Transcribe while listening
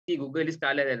see Google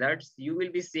Scholar alerts, you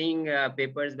will be seeing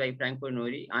papers by Franco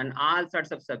Nori on all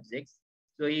sorts of subjects.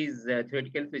 So he's a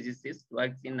theoretical physicist,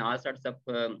 works in all sorts of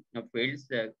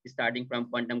fields, starting from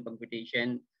quantum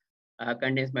computation,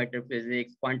 condensed matter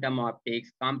physics, quantum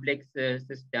optics, complex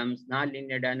systems,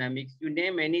 nonlinear dynamics. You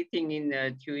name anything in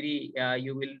theory,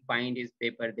 you will find his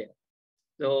paper there.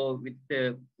 So with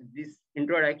this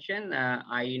introduction,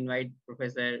 I invite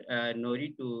Professor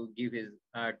Nori to give his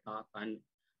talk on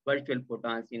virtual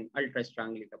photons in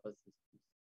ultra-strongly coupled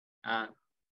systems.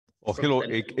 Oh, hello.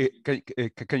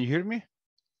 Can you hear me?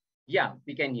 Yeah,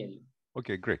 we can hear you.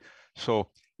 Okay, great. So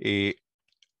I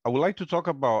would like to talk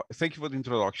about, thank you for the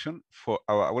introduction.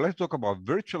 I would like to talk about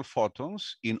virtual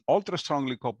photons in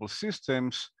ultra-strongly coupled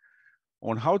systems,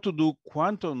 on how to do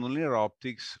quantum nonlinear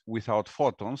optics without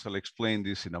photons. I'll explain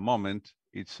this in a moment.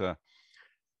 It's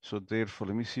so therefore,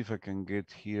 let me see if I can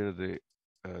get here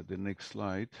the next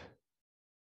slide.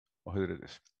 Oh, here it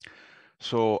is.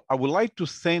 So I would like to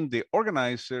thank the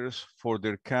organizers for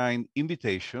their kind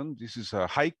invitation. This is a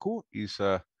haiku, is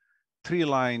a 3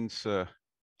 lines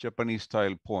Japanese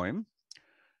style poem.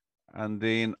 And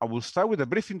then I will start with a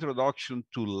brief introduction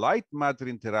to light matter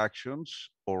interactions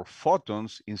or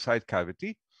photons inside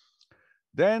cavity.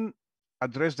 Then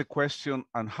address the question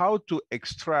on how to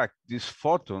extract these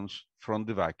photons from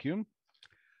the vacuum.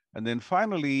 And then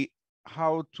finally,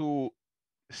 how to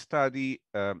study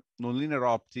nonlinear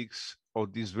optics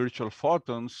of these virtual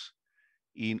photons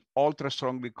in ultra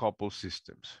strongly coupled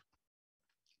systems.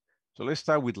 So let's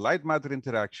start with light matter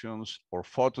interactions or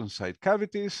photons inside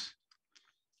cavities.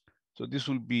 So this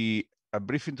will be a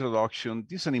brief introduction.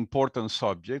 This is an important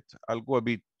subject. I'll go a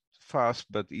bit fast,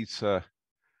 but it's I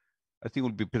think it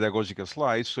will be pedagogical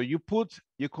slides. So you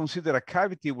consider a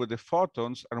cavity where the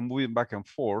photons are moving back and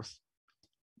forth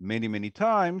many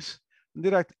times, and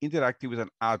they're interacting with an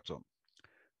atom.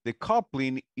 The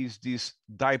coupling is this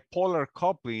dipolar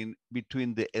coupling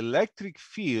between the electric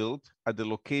field at the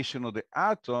location of the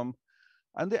atom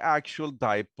and the actual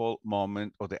dipole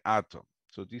moment of the atom.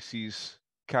 So this is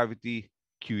cavity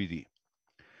QED.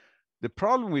 The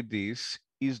problem with this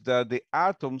is that the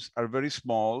atoms are very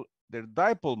small, their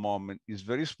dipole moment is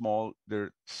very small,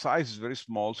 their size is very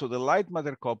small, so the light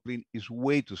matter coupling is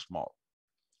way too small.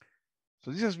 So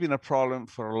this has been a problem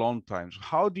for a long time. So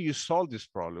how do you solve this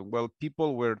problem? Well,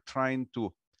 people were trying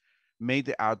to make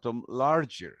the atom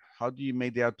larger. How do you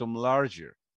make the atom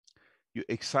larger? You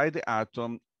excite the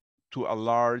atom to a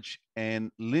large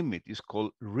end limit. It's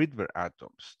called Rydberg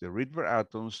atoms. The Rydberg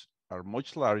atoms are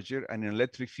much larger, and in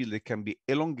electric field, they can be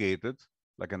elongated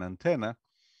like an antenna.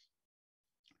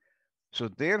 So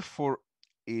therefore,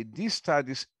 these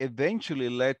studies eventually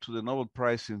led to the Nobel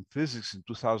Prize in Physics in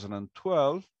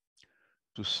 2012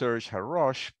 to Serge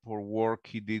Haroche for work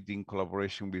he did in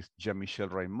collaboration with Jean-Michel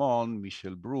Raymond,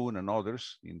 Michel Brun, and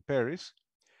others in Paris.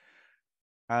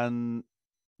 And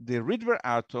the Rydberg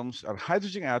atoms are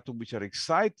hydrogen atoms which are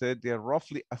excited. They are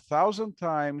roughly 1,000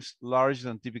 times larger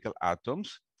than typical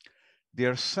atoms. They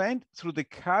are sent through the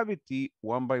cavity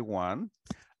one by one,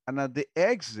 and at the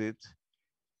exit,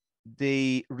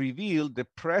 they reveal the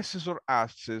presence or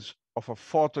absence of a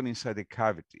photon inside the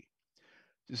cavity.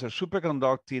 These are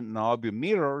superconducting niobium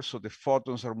mirrors, so the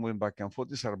photons are moving back and forth.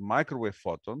 These are microwave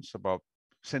photons, about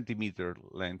centimeter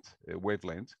length,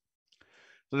 wavelength.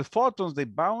 So the photons, they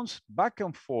bounce back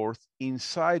and forth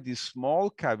inside this small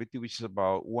cavity, which is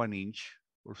about 1 inch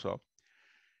or so,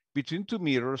 between two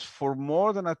mirrors for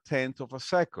more than 1/10 of a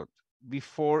second.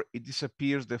 Before it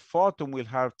disappears, the photon will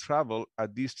have traveled a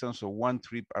distance of 1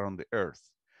 trip around the Earth.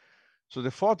 So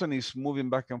the photon is moving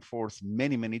back and forth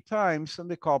many times, and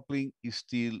the coupling is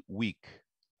still weak.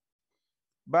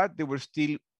 But they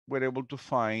were able to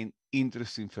find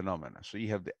interesting phenomena. So you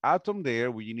have the atom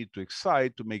there where you need to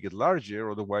excite to make it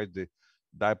larger, otherwise the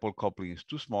dipole coupling is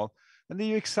too small. And then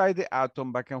you excite the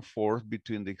atom back and forth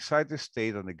between the excited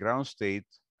state and the ground state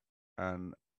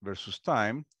and versus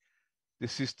time. The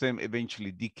system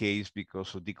eventually decays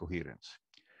because of decoherence.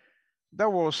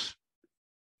 That was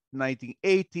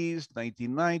 1980s,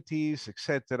 1990s,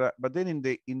 etc. But then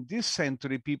in this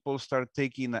century, people start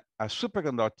taking a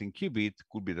superconducting qubit,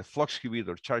 could be the flux qubit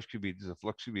or charge qubit, this is a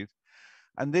flux qubit,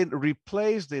 and then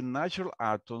replace the natural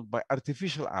atoms by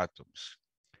artificial atoms.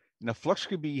 In a flux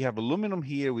qubit, you have aluminum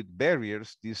here with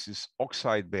barriers. This is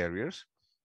oxide barriers.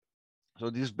 So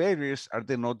these barriers are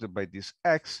denoted by this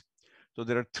X. So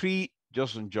there are 3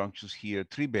 Josephson junctions here,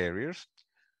 3 barriers.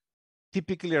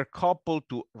 Typically are coupled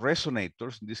to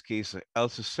resonators, in this case, an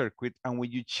LC circuit. And when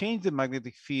you change the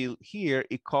magnetic field here,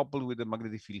 it coupled with the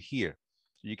magnetic field here.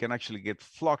 So you can actually get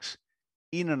flux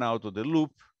in and out of the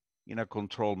loop in a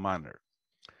controlled manner.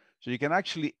 So you can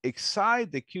actually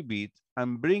excite the qubit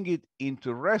and bring it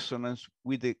into resonance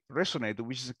with the resonator,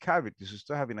 which is a cavity. So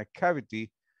instead of having a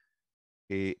cavity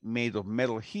made of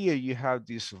metal here, you have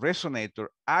this resonator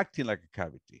acting like a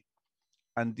cavity.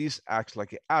 And this acts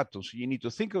like an atom. So you need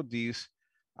to think of this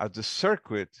as the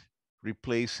circuit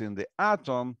replacing the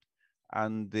atom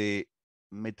and the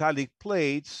metallic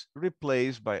plates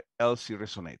replaced by LC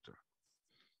resonator.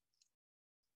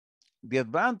 The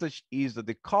advantage is that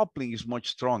the coupling is much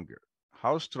stronger.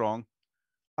 How strong?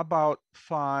 About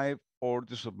 5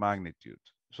 orders of magnitude.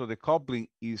 So the coupling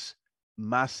is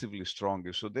massively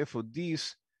stronger. So therefore,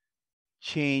 this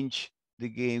changed the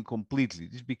game completely.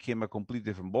 This became a completely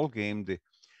different ball game.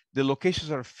 The locations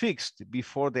are fixed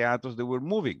before the atoms they were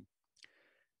moving.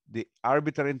 The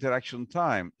arbitrary interaction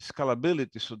time,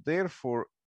 scalability. So therefore,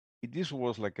 this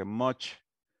was like a much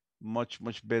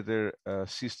better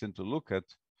system to look at.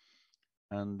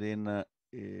 And then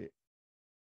you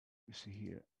see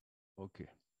here, okay.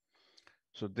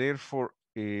 So therefore,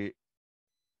 let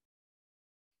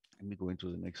me go into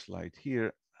the next slide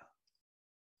here.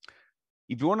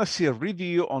 If you want to see a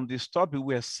review on this topic,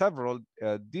 we have several.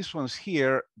 These ones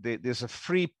here, there's a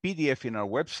free PDF in our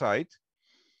website.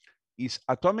 It's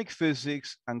Atomic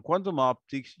Physics and Quantum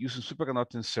Optics using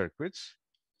Superconducting Circuits.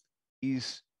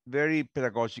 Is very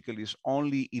pedagogical. It's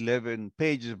only 11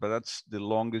 pages, but that's the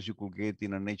longest you could get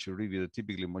in a Nature review. They're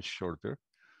typically much shorter.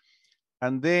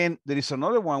 And then there is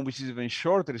another one which is even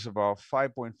shorter. It's about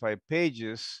 5.5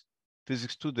 pages.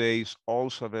 Physics Today is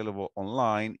also available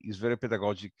online. It's very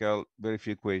pedagogical, very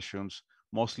few equations,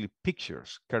 mostly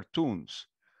pictures, cartoons,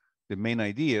 the main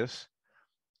ideas.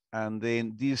 And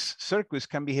then these circuits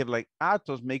can behave like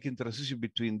atoms, making transition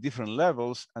between different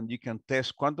levels, and you can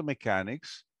test quantum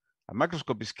mechanics at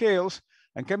microscopic scales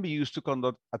and can be used to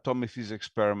conduct atomic physics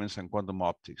experiments and quantum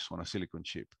optics on a silicon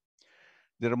chip.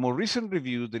 There are more recent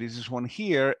reviews. There is this one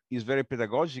here, is very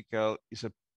pedagogical. It's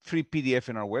a free PDF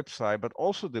in our website, but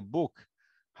also the book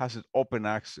has it open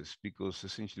access because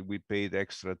essentially we paid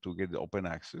extra to get the open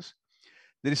access.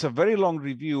 There is a very long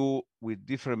review with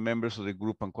different members of the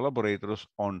group and collaborators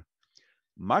on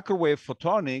microwave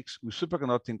photonics with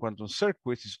superconducting quantum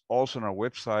circuits. Is also on our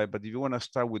website, but if you want to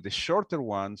start with the shorter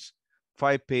ones,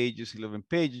 5 pages, 11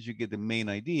 pages, you get the main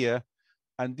idea.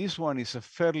 And this one is a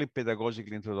fairly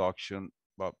pedagogical introduction,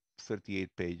 about 38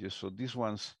 pages. So these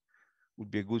ones would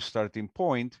be a good starting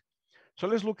point. So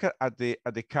let's look at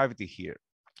the cavity here.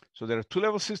 So there are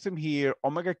two-level system here.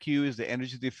 Omega Q is the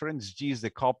energy difference. G is the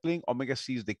coupling. Omega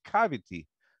C is the cavity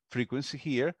frequency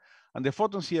here. And the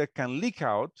photons here can leak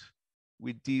out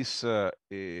with this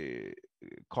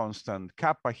constant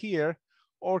kappa here,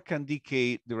 or can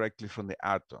decay directly from the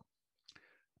atom.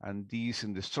 And these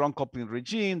in the strong coupling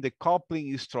regime, the coupling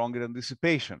is stronger than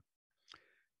dissipation.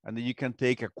 And then you can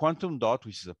take a quantum dot,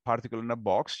 which is a particle in a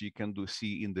box. You can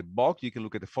see in the box, you can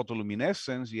look at the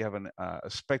photoluminescence. You have a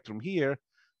spectrum here,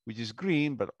 which is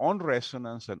green, but on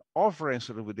resonance and off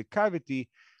resonance with the cavity,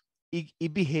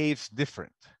 it behaves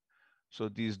different. So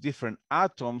these different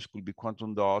atoms could be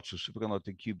quantum dots or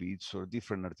superconducting qubits or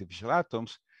different artificial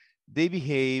atoms. They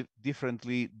behave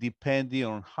differently depending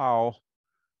on how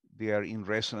they are in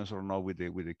resonance or not with the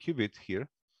qubit here.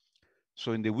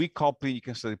 So in the weak coupling, you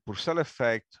can study Purcell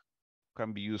effect,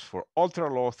 can be used for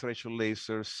ultra low threshold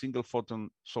lasers, single photon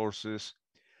sources.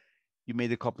 You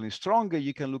made the coupling stronger,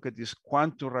 you can look at this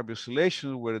quantum Rabi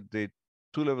oscillation where the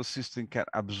two-level system can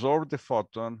absorb the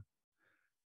photon,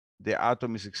 the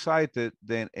atom is excited,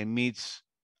 then emits,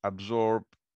 absorb,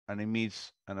 and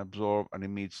emits, and absorb, and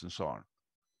emits, and so on.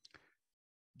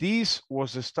 This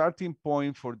was the starting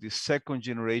point for the second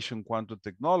generation quantum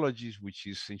technologies, which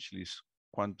is essentially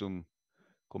quantum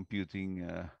computing,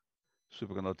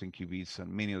 superconducting qubits,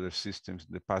 and many other systems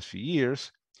in the past few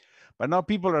years. But now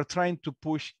people are trying to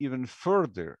push even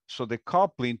further. So the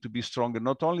coupling to be stronger,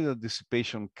 not only the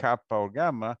dissipation kappa or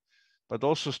gamma, but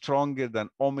also stronger than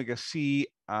omega C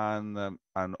and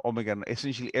omega,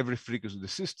 essentially every frequency in the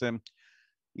system.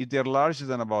 If they're larger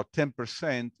than about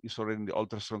 10%, it's already in the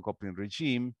ultra-strong coupling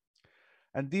regime.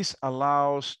 And this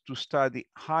allows to study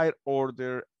higher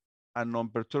order and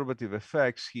non-perturbative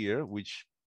effects here, which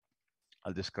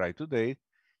I'll describe today,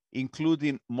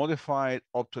 including modified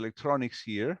optoelectronics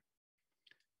here,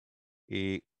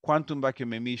 quantum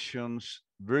vacuum emissions,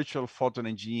 virtual photon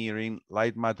engineering,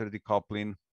 light matter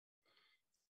decoupling.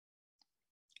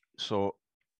 So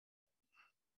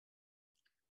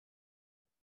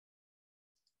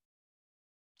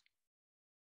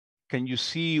can you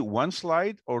see one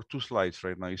slide or two slides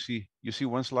right now? You see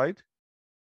one slide?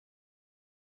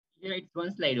 Yeah, it's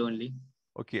one slide only.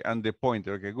 Okay, and the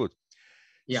pointer. Okay, good.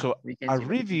 Yeah, So we can a see that.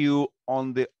 review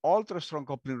on the ultra-strong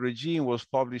coupling regime was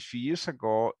published a few years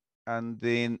ago, and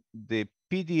then the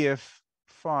PDF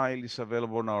file is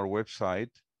available on our website.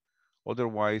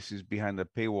 Otherwise, it's behind a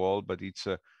paywall, but it's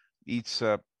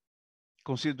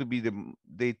considered to be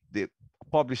the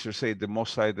publisher say the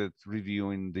most cited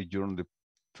review in the journal the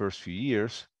first few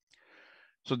years.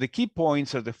 So the key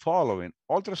points are the following.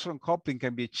 Ultrastrong coupling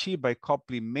can be achieved by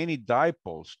coupling many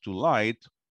dipoles to light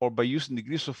or by using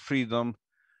degrees of freedom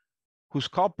whose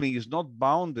coupling is not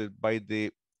bounded by the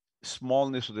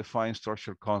smallness of the fine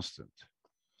structure constant.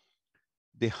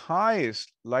 The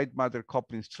highest light matter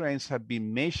coupling strengths have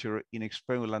been measured in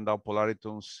experimental Landau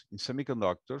polaritons in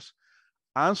semiconductors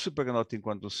and superconducting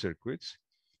quantum circuits.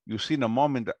 You see in a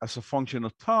moment that as a function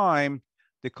of time,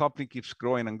 the coupling keeps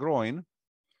growing and growing.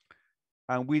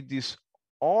 And with this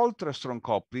ultra-strong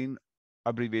coupling,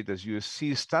 abbreviated as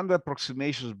USC, standard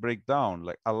approximations break down,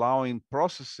 like allowing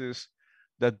processes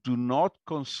that do not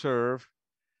conserve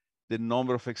the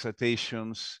number of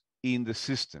excitations in the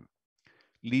system,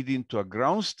 leading to a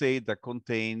ground state that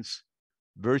contains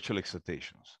virtual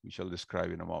excitations, which I'll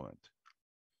describe in a moment.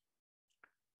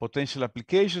 Potential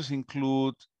applications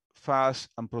include fast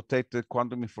and protected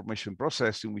quantum information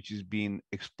processing, which is being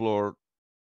explored,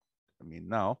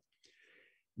 now.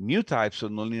 New types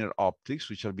of nonlinear optics,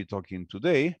 which I'll be talking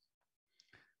today.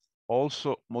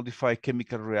 Also modify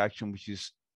chemical reaction, which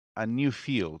is a new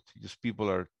field. Just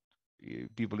people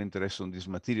interested in this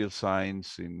material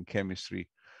science, in chemistry,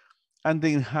 and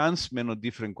the enhancement of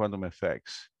different quantum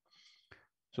effects.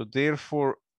 So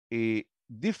therefore,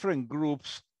 different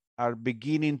groups are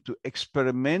beginning to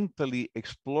experimentally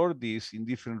explore this in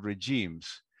different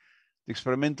regimes. The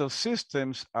experimental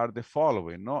systems are the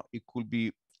following. No? It could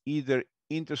be either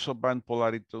intersubband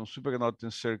polaritons,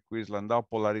 superconducting circuits, Landau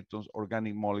polaritons,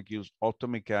 organic molecules,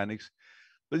 optomechanics.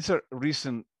 But these are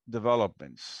recent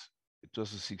developments.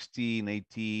 2016,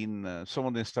 18, some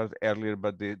of them started earlier,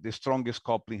 but the strongest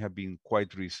coupling have been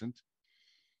quite recent.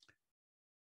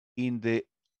 In the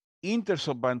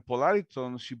intersubband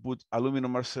polaritons, you put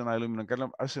aluminum arsenide, aluminum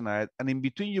gallium arsenide, and in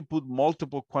between you put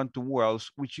multiple quantum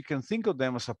wells, which you can think of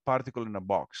them as a particle in a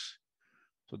box.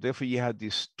 So therefore you have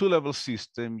this two-level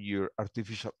system, your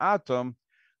artificial atom,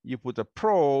 you put a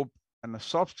probe and a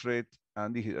substrate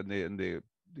and the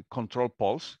control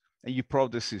pulse, and you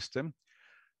probe the system.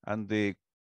 And the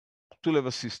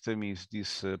two-level system is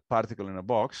this particle in a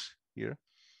box here.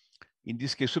 In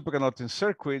this case, superconducting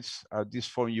circuits, this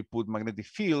form you put magnetic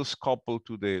fields coupled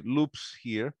to the loops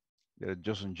here. There are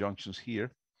Johnson junctions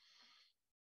here.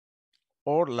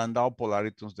 Or Landau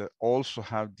polaritons that also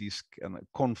have these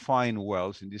confined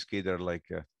wells. In this case, they're like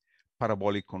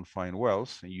parabolic confined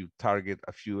wells, and you target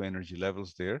a few energy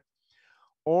levels there.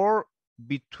 Or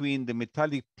between the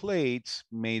metallic plates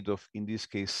made of, in this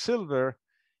case, silver,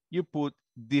 you put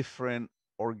different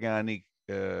organic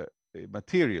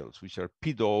materials, which are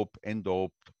p-doped,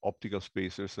 n-doped, optical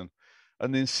spacers,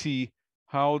 and then see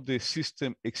how the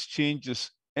system exchanges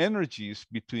energies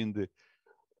between the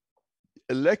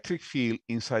electric field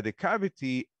inside the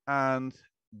cavity and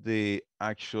the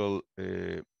actual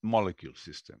molecule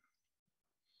system.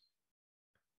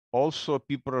 Also,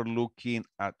 people are looking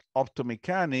at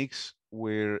optomechanics,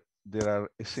 where there are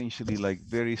essentially like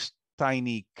very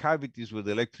tiny cavities where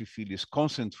the electric field is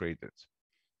concentrated,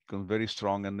 becomes very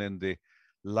strong, and then the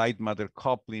light matter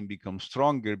coupling becomes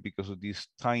stronger because of this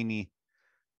tiny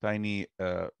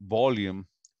volume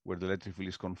where the electric field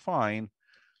is confined.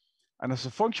 And as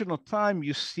a function of time,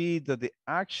 you see that the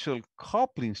actual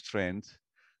coupling strength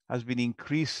has been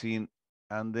increasing.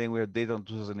 And then we have data on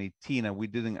 2018, and we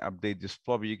didn't update this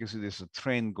plot, but you can see there's a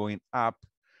trend going up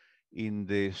in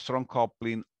the strong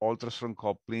coupling, ultra strong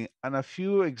coupling, and a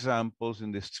few examples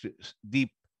in the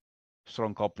deep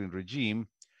strong coupling regime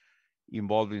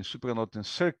involving superconducting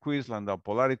circuits, Landau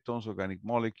polaritons, organic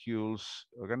molecules.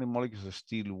 Organic molecules are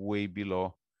still way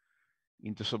below.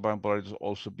 Intersubband polaritons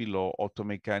also below.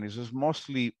 Optomechanics is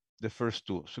mostly the first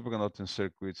two, superconducting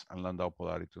circuits and Landau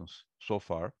polaritons so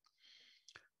far.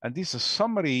 And this is a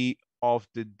summary of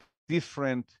the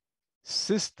different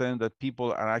systems that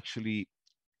people are actually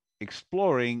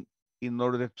exploring in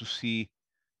order to see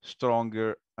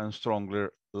stronger and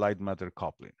stronger light matter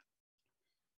coupling.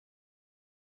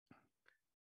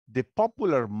 The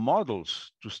popular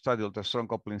models to study ultrastrong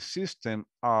coupling system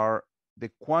are the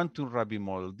quantum Rabi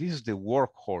model. This is the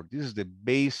workhorse. This is the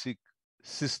basic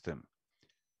system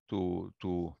to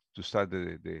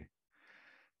study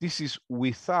This is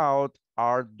without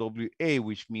RWA,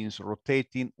 which means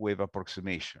rotating wave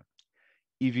approximation.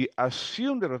 If you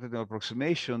assume the rotating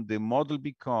approximation, the model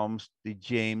becomes the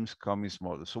James Cummings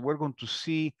model. So we're going to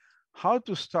see how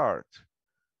to start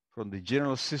from the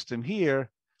general system here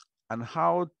and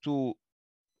how to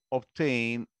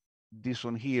obtain this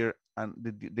one here and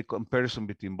the comparison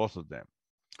between both of them.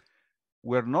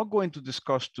 We're not going to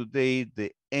discuss today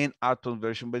the n atom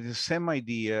version, but it's the same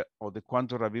idea of the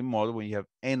quantum Rabi model. When you have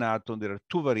n atom, there are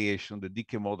two variations, the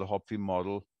decay model, Hopfield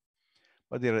model,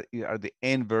 but there are the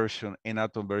n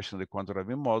atom version of the quantum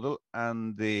Rabi model,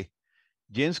 and the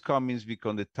James Cummings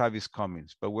become the Tavis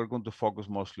Cummings, but we're going to focus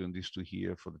mostly on these two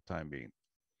here for the time being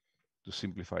to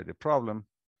simplify the problem.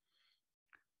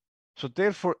 So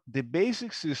therefore, the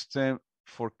basic system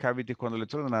for cavity quantum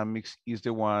electrodynamics is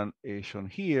the one shown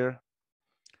here,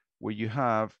 where you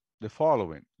have the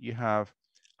following. You have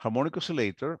harmonic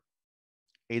oscillator,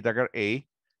 A dagger A,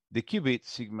 the qubit,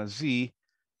 sigma Z.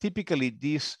 Typically,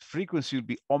 this frequency will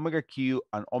be omega Q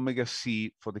and omega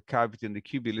C for the cavity and the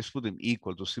qubit. Let's put them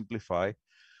equal to simplify.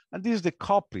 And this is the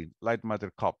coupling, light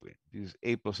matter coupling. This is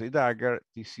A plus A dagger.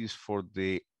 This is for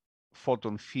the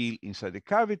photon field inside the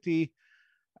cavity,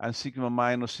 and sigma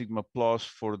minus, sigma plus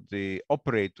for the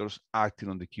operators acting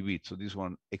on the qubit. So this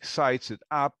one excites it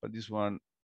up, and this one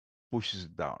pushes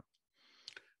it down.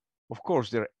 Of course,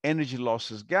 there are energy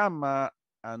losses gamma,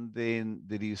 and then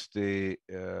there is the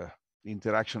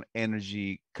interaction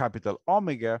energy capital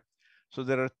omega. So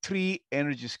there are three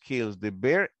energy scales. The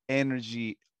bare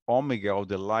energy omega of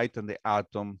the light and the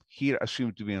atom here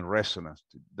assumed to be in resonance.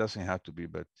 It doesn't have to be,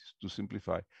 but to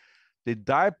simplify. The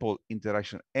dipole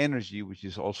interaction energy, which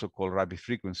is also called Rabi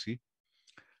frequency,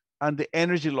 and the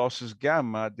energy losses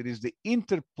gamma. There is the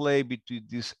interplay between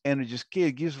this energy scale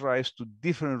gives rise to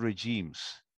different regimes.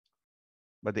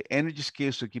 But the energy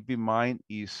scales to keep in mind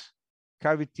is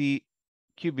cavity,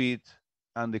 qubit,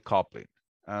 and the coupling,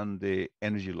 and the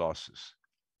energy losses.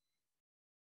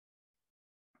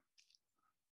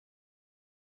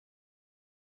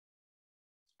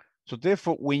 So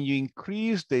therefore, when you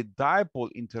increase the dipole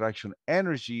interaction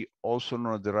energy, also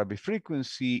known as the Rabi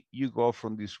frequency, you go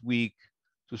from this weak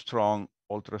to strong,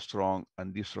 ultra strong,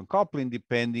 and deep strong coupling,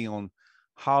 depending on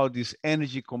how this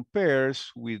energy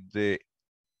compares with the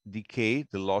decay,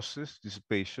 the losses,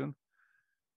 dissipation,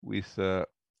 with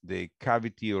the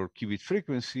cavity or qubit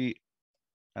frequency.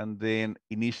 And then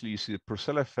initially you see the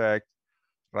Purcell effect,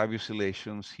 Rabi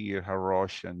oscillations here,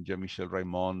 Haroche and Jean-Michel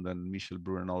Raymond and Michel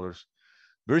Brun and others,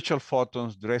 virtual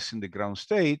photons dressing the ground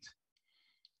state,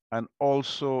 and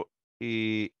also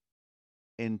a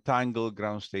entangled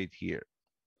ground state here.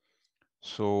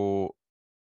 So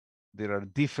there are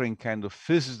different kind of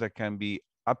physics that can be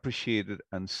appreciated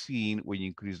and seen when you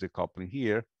increase the coupling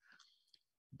here.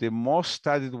 The most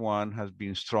studied one has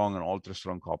been strong and ultra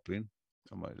strong coupling,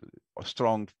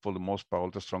 strong for the most part,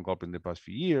 ultra strong coupling in the past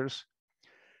few years.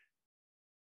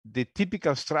 The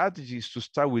typical strategy is to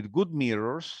start with good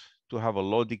mirrors to have a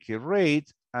low decay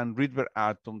rate and Rydberg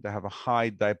atom that have a high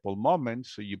dipole moment.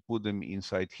 So you put them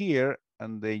inside here,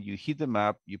 and then you heat them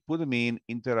up, you put them in,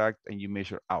 interact, and you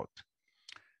measure out.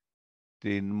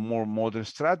 The more modern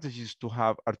strategy is to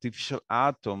have artificial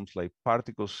atoms like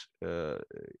particles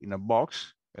in a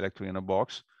box, electron in a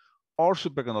box, or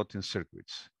superconducting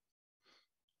circuits,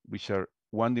 which are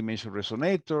one-dimensional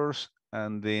resonators,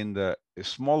 and then the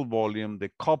small volume,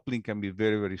 the coupling can be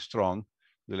very, very strong.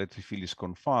 The electric field is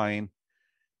confined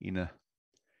in a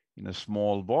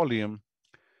small volume.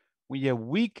 When you have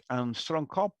weak and strong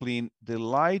coupling, the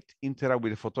light interact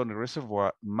with the photonic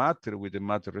reservoir, matter with the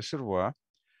matter reservoir.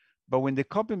 But when the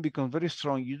coupling becomes very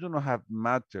strong, you do not have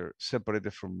matter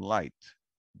separated from light.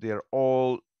 They're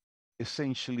all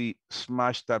essentially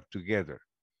smashed up together.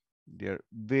 They're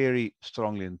very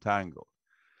strongly entangled.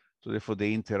 So therefore,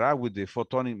 they interact with the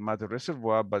photonic matter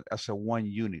reservoir, but as a one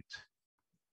unit,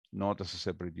 not as a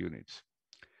separate units.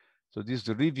 So this is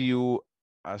the review.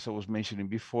 As I was mentioning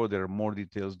before, there are more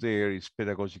details there. It's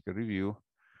pedagogical review.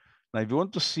 Now, if you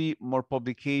want to see more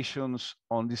publications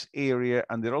on this area,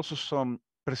 and there are also some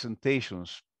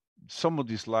presentations, some of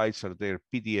these slides are there,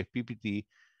 PDF, PPT.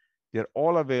 They're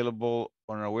all available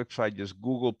on our website. Just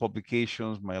Google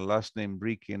publications, my last name,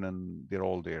 RIKEN, and they're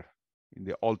all there in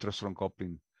the ultrastrong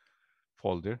coupling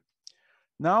folder.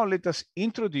 Now let us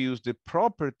introduce the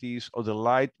properties of the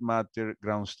light matter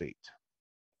ground state.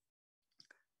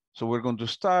 So we're going to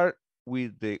start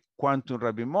with the quantum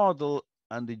Rabi model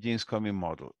and the James Cummings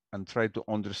model and try to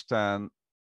understand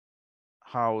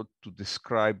how to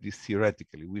describe this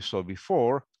theoretically. We saw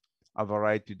before a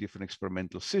variety of different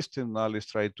experimental systems. Now let's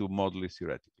try to model it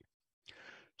theoretically.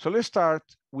 So let's start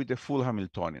with the full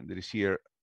Hamiltonian. There is here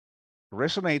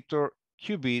resonator,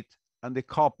 qubit, and the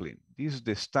coupling. This is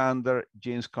the standard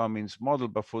James Cummings model,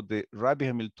 but for the Rabi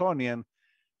Hamiltonian,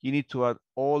 you need to add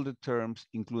all the terms,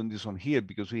 including this one here,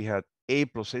 because we had A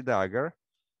plus A dagger,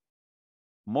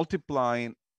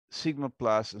 multiplying sigma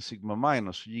plus and sigma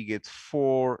minus. So you get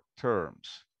 4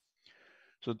 terms.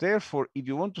 So therefore, if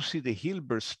you want to see the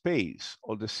Hilbert space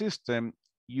of the system,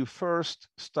 you first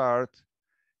start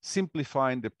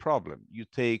simplifying the problem. You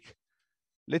take,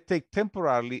 let's take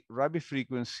temporarily Rabi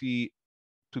frequency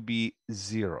to be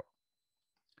 0.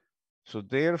 So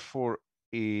therefore,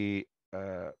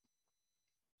 so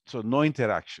no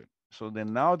interaction. So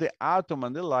then now the atom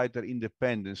and the light are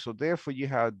independent. So therefore you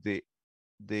have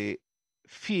the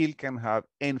field can have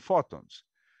n photons.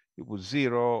 It was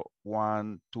 0,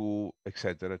 1, 2,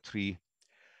 etc., 3.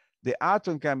 The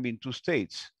atom can be in 2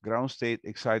 states, ground state,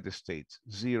 excited states,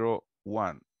 0,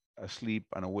 1, asleep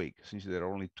and awake, since there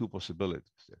are only 2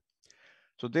 possibilities there.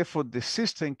 So therefore the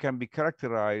system can be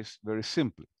characterized very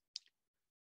simply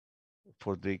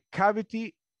for the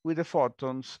cavity with the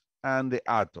photons and the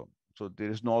atom. So there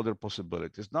is no other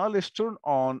possibilities. Now let's turn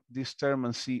on this term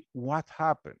and see what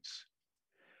happens.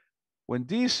 When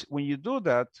you do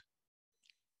that,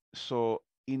 so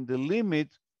in the limit,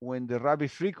 when the Rabi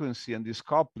frequency and this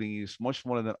coupling is much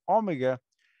smaller than omega,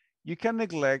 you can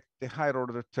neglect the higher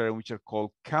order term, which are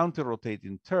called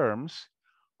counter-rotating terms,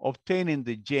 obtaining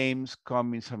the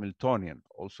James-Cummins Hamiltonian,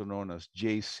 also known as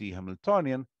JC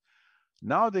Hamiltonian.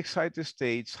 Now the excited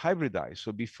states hybridize.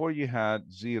 So before you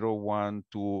had 0, 1,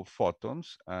 2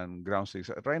 photons and ground states.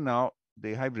 Right now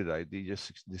they hybridize.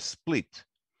 They split.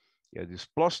 Yeah, this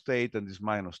plus state and this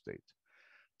minus state.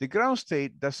 The ground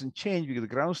state doesn't change because the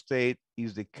ground state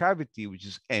is the cavity, which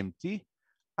is empty,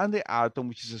 and the atom,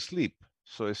 which is asleep.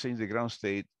 So essentially the ground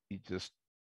state is just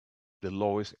the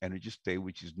lowest energy state,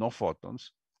 which is no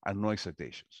photons and no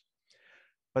excitations.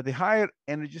 But the higher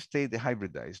energy state, they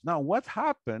hybridize. Now, what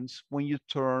happens when you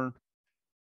turn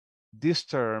this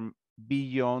term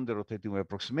beyond the rotating wave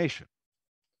approximation?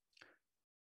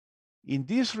 In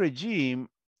this regime,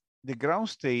 the ground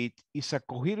state is a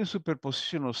coherent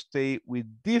superposition of state with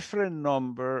different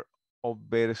number of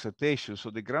beta excitations. So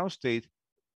the ground state,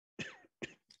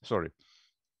 sorry,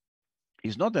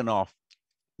 is not enough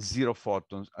 0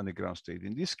 photons and the ground state.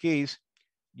 In this case,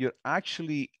 you're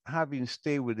actually having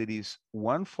state where there is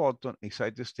 1 photon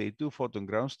excited state, 2 photon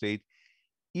ground state,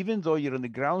 even though you're in the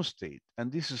ground state.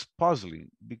 And this is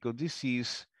puzzling because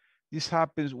this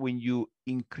happens when you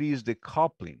increase the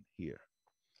coupling here.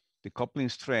 The coupling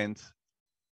strength,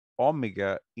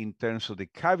 omega, in terms of the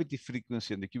cavity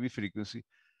frequency and the QB frequency,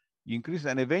 you increase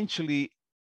and eventually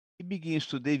it begins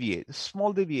to deviate. A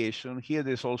small deviation. Here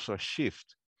there's also a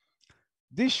shift.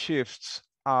 These shifts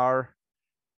are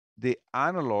the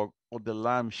analog of the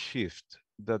Lamb shift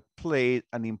that played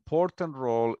an important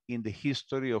role in the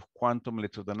history of quantum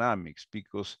electrodynamics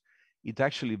because it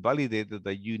actually validated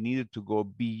that you needed to go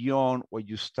beyond what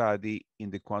you study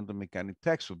in the quantum mechanics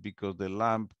textbook because the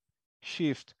Lamb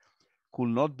shift could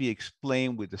not be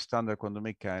explained with the standard quantum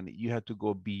mechanics. You had to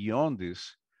go beyond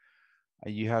this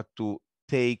and you had to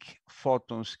take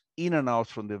photons in and out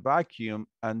from the vacuum,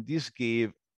 and this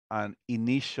gave an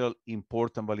initial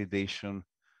important validation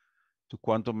to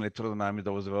quantum electrodynamics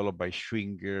that was developed by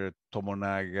Schwinger,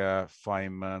 Tomonaga,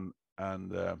 Feynman,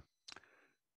 and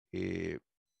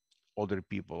other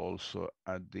people also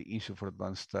at the Institute for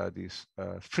Advanced Studies,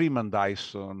 Freeman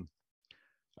Dyson,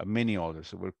 and many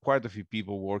others. There were quite a few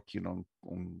people working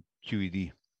on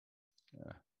QED.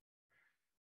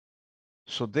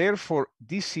 So therefore,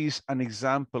 this is an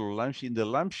example of Lamb shift. In the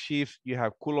Lamb shift, you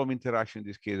have Coulomb interaction. In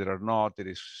this case, there are not. There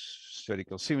is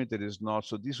spherical symmetry. There is not.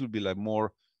 So this would be like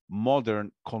more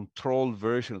modern controlled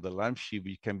version of the Lamb shift,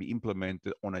 which can be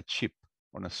implemented on a chip,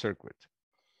 on a circuit.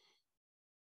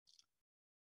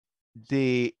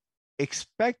 The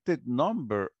expected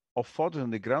number of photons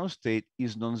in the ground state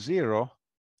is non-zero,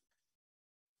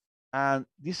 and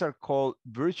these are called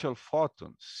virtual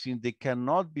photons since they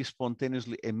cannot be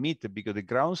spontaneously emitted because the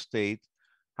ground state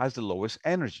has the lowest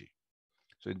energy.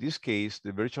 So in this case,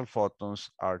 the virtual photons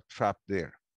are trapped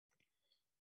there.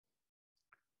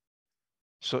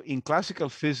 So in classical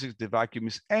physics, the vacuum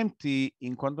is empty.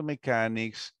 In quantum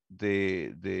mechanics,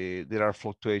 there are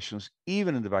fluctuations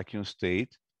even in the vacuum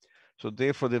state. So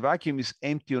therefore, the vacuum is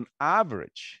empty on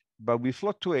average, but with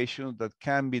fluctuations that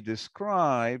can be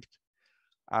described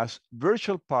as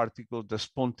virtual particles that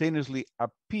spontaneously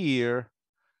appear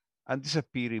and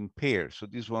disappear in pairs. So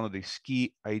this is one of the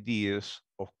key ideas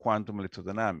of quantum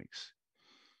electrodynamics.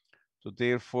 So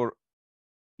therefore,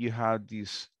 you have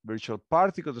these virtual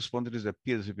particles that spontaneously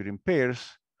appear, disappear in pairs.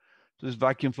 So this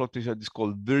vacuum fluctuation is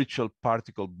called virtual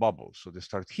particle bubbles. So they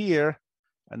start here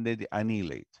and then they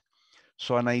annihilate.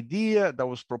 So an idea that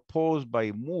was proposed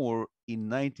by Moore in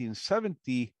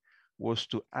 1970 was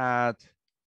to add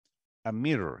a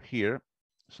mirror here.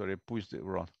 Sorry, I pushed it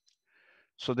wrong.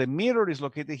 So the mirror is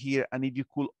located here, and if you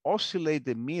could oscillate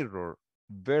the mirror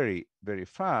very, very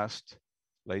fast,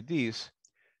 like this,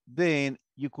 then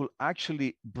you could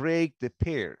actually break the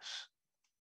pairs.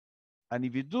 And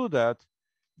if you do that,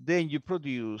 then you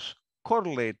produce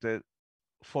correlated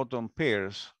photon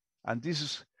pairs. And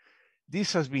this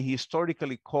has been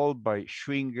historically called by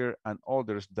Schwinger and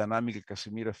others dynamic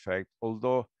Casimir effect,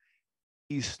 although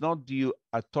it's not due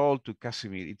at all to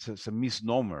Casimir. It's a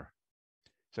misnomer.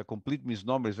 It's a complete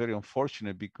misnomer. It's very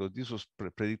unfortunate because this was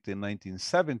predicted in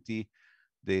 1970.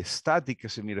 The static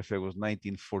Casimir effect was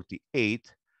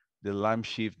 1948. The Lamb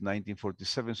shift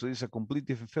 1947. So it's a completely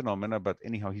different phenomena, but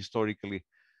anyhow, historically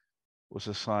was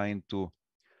assigned to.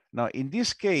 Now, in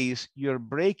this case, you're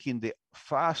breaking the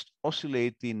fast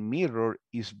oscillating mirror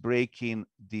is breaking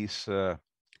these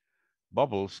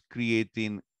bubbles,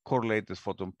 creating correlated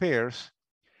photon pairs.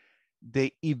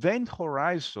 The event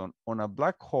horizon on a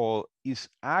black hole is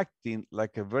acting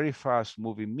like a very fast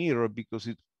moving mirror because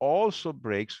it also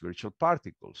breaks virtual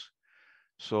particles.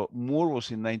 So Moore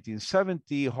was in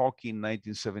 1970, Hawking in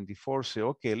 1974 say,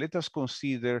 okay, let us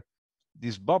consider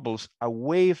these bubbles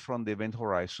away from the event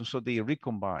horizon so they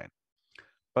recombine.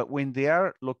 But when they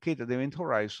are located at the event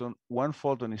horizon, one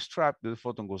photon is trapped, the other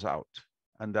photon goes out,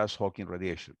 and that's Hawking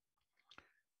radiation.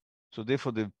 So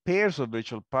therefore, the pairs of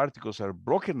virtual particles are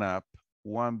broken up,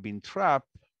 one being trapped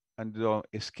and the other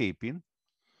escaping.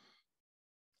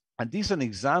 And this is an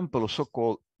example of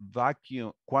so-called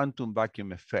quantum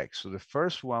vacuum effects. So the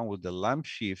first one was the Lamb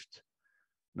shift,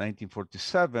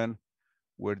 1947,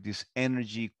 where this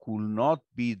energy could not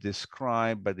be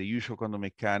described by the usual quantum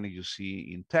mechanics you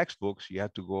see in textbooks. You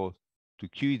had to go to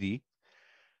QED.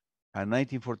 And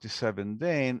 1947,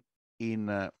 then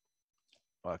in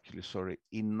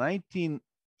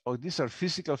these are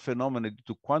physical phenomena due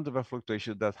to quantum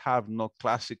fluctuation that have no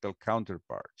classical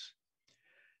counterparts.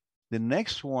 The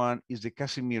next one is the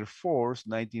Casimir force,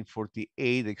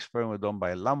 1948, experiment done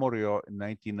by Lamoriot in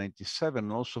 1997,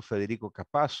 and also Federico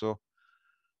Capasso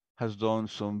has done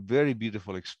some very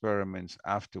beautiful experiments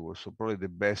afterwards. So probably the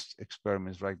best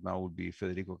experiments right now would be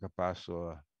Federico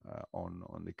Capasso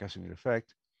on the Casimir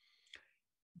effect.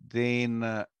 Then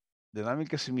the dynamic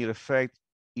Casimir effect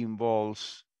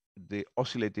involves the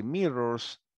oscillating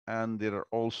mirrors, and there are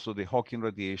also the Hawking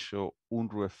radiation,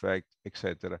 Unruh effect,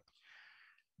 etc.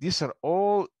 These are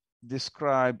all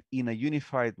described in a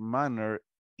unified manner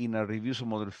in a reviews of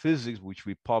modern physics, which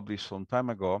we published some time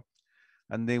ago.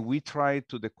 And then we tried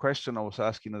to, the question I was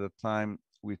asking at the time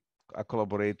with a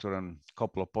collaborator and a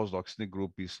couple of postdocs in the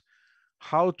group is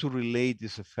how to relate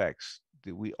these effects.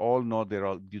 We all know they're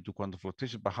all due to quantum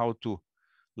fluctuation, but how to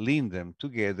link them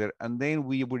together. And then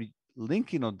we were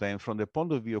linking on them from the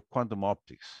point of view of quantum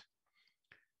optics,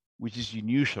 which is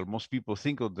unusual. Most people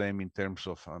think of them in terms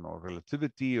of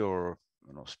relativity or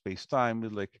space-time.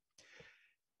 It's like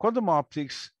quantum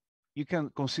optics, you can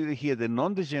consider here the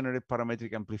non-degenerate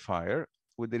parametric amplifier,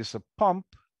 where there is a pump,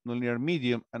 nonlinear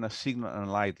medium, and a signal and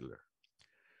an idler.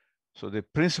 So the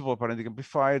principal parametric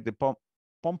amplifier, the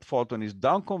pump photon is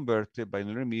down-converted by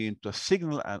nonlinear medium into a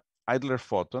signal and idler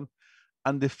photon,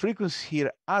 and the frequencies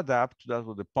here add up to that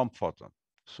of the pump photon.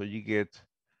 So you get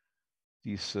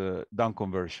this down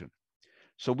conversion.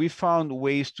 So we found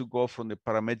ways to go from the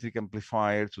parametric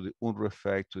amplifier to the Unruh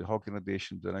effect, to the Hawking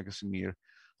radiation, to the Casimir.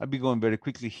 I'll be going very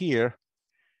quickly here.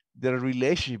 There are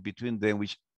relationships between them,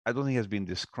 which I don't think has been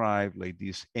described like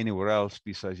this anywhere else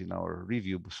besides in our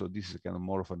review. So this is kind of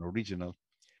more of an original.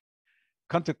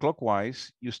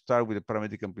 Counterclockwise, you start with the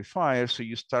parametric amplifier. So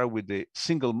you start with the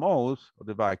single mode of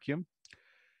the vacuum.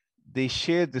 They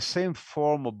share the same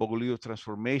form of Bogoliubov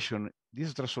transformation.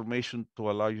 This transformation to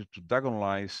allow you to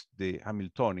diagonalize the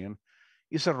Hamiltonian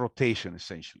is a rotation,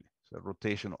 essentially. It's a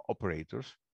rotation of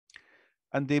operators.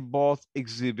 And they both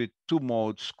exhibit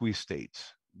two-mode squeeze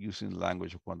states using the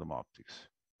language of quantum optics.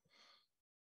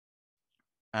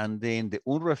 And then the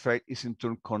Unruh effect is in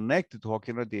turn connected to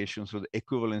Hawking radiation through the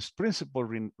equivalence principle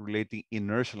relating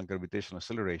inertial and gravitational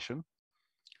acceleration.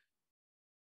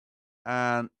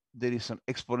 And there is an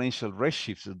exponential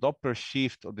redshift. The Doppler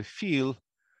shift of the field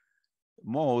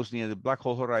modes near the black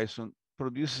hole horizon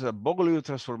produces a Bogoliubov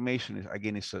transformation.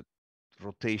 Again, it's a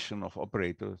rotation of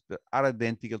operators that are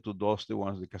identical to those, the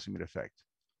ones of the Casimir effect,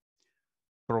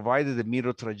 provided the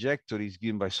mirror trajectory is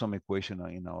given by some equation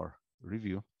in our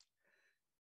review.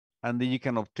 And then you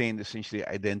can obtain essentially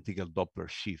identical Doppler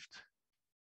shift,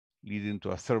 leading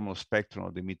to a thermal spectrum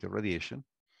of the emitted radiation.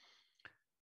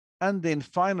 And then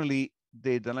finally,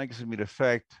 the dynamic Casimir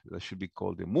effect, that should be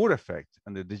called the Moore effect,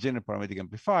 and the degenerate parametric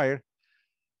amplifier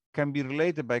can be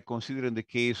related by considering the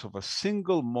case of a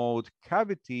single mode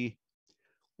cavity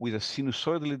with a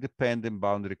sinusoidally dependent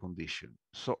boundary condition.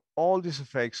 So all these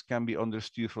effects can be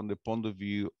understood from the point of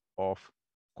view of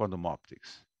quantum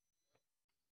optics.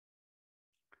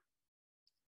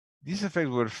 These effects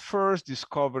were first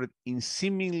discovered in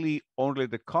seemingly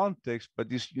unrelated context, but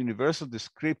this universal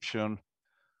description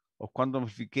of quantum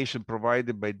amplification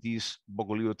provided by this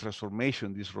Bogoliubov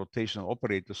transformation, this rotational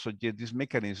operator, suggests these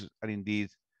mechanisms are indeed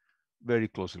very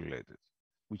closely related,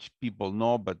 which people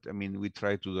know, but I mean, we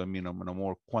try to do them in a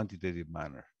more quantitative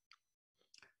manner.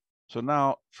 So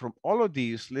now, from all of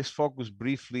these, let's focus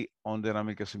briefly on the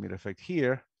dynamic Casimir effect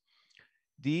here.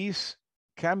 These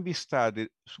can be studied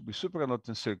with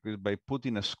superconducting circuits by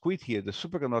putting a squid here, the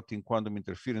superconducting quantum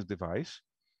interference device.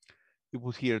 You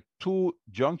put here two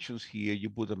junctions here, you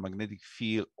put a magnetic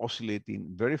field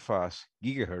oscillating very fast,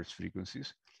 gigahertz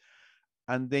frequencies,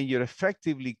 and then you're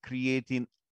effectively creating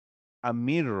a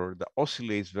mirror that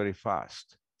oscillates very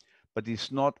fast, but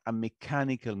it's not a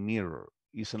mechanical mirror.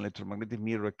 It's an electromagnetic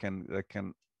mirror that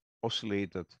can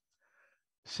oscillate at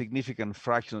significant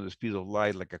fraction of the speed of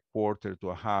light, like a quarter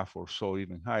to a half or so,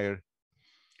 even higher.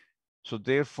 So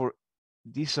therefore,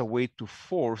 this is a way to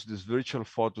force these virtual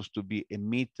photons to be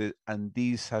emitted, and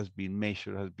this has been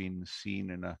measured, has been seen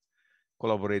in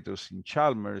collaborators in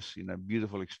Chalmers in a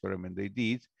beautiful experiment they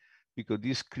did, because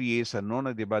this creates a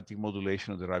non-adiabatic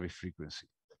modulation of the Rabi frequency.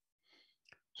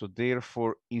 So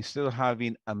therefore, instead of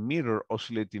having a mirror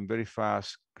oscillating very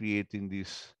fast, creating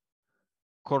these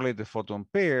correlated photon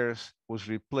pairs, was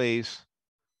replaced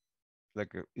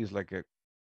like a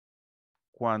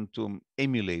quantum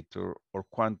emulator or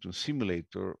quantum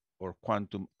simulator or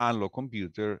quantum analog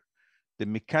computer. The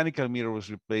mechanical mirror was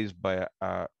replaced by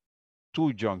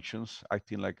two junctions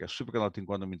acting like a superconducting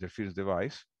quantum interference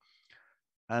device,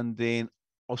 and then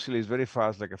oscillates very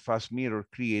fast like a fast mirror,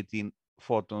 creating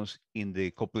photons in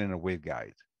the coplanar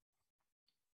waveguide.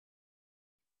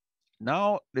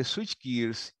 Now let's switch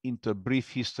gears into a brief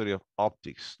history of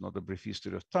optics, not a brief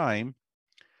history of time.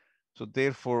 So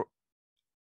therefore,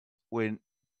 when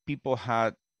people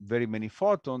had very many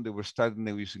photons, they were studying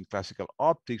them using classical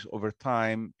optics. Over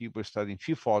time, people were studying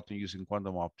few photons using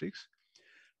quantum optics.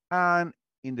 And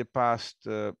in the past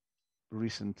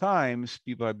recent times,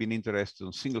 people have been interested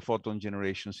in single photon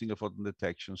generation, single photon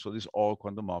detection. So this is all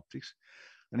quantum optics.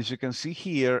 And as you can see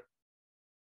here,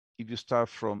 if you start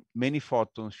from many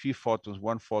photons, few photons,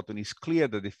 one photon, it's clear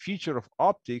that the future of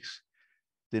optics,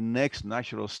 the next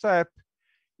natural step,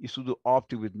 is to do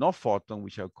optics with no photon,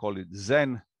 which I'll call it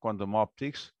Zen quantum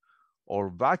optics or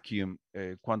vacuum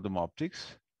quantum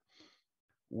optics,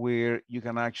 where you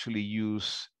can actually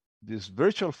use these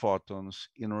virtual photons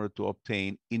in order to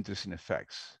obtain interesting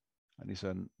effects. And it's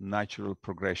a natural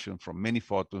progression from many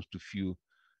photons to few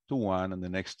to one, and the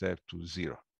next step to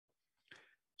zero.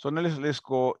 So now let's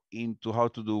go into how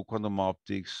to do quantum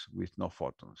optics with no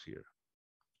photons here.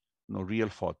 No real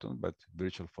photons, but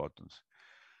virtual photons.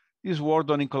 This work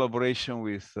done in collaboration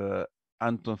with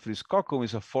Anton Fritz-Kokum, who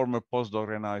is a former postdoc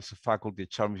right now, is a faculty at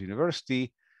Chalmers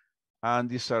University. And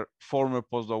these are former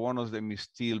postdoc, one of them is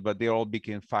still, but they all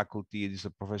became faculty. This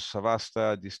is Professor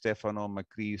Savasta, Di Stefano,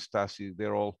 Macri, Stasi,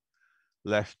 they're all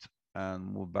left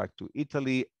and moved back to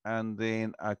Italy. And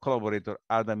then a collaborator,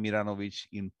 Adam Miranovic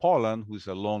in Poland, who is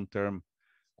a long-term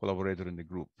collaborator in the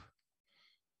group.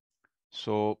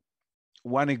 So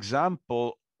one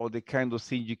example of the kind of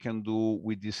thing you can do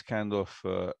with this kind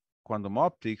of quantum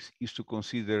optics is to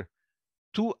consider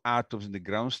two atoms in the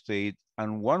ground state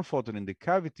and one photon in the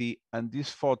cavity, and this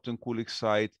photon could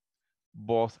excite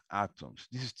both atoms.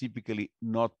 This is typically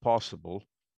not possible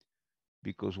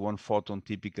because one photon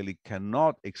typically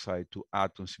cannot excite two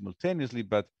atoms simultaneously,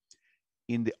 but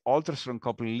in the ultrastrong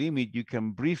coupling limit, you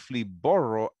can briefly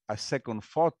borrow a second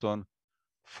photon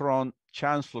from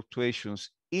chance fluctuations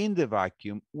in the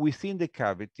vacuum within the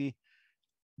cavity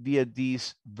via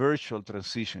this virtual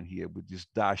transition here with this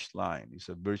dashed line. It's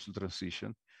a virtual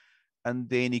transition. And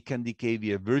then it can decay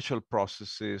via virtual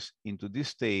processes into this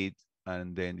state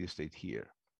and then this state here.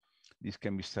 This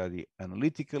can be studied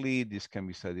analytically, this can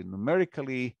be studied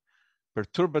numerically,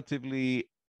 perturbatively,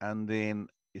 and then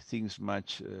things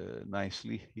match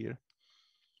nicely here.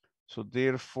 So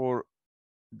therefore,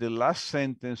 the last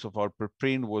sentence of our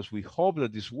preprint was, we hope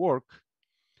that this work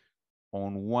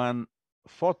on one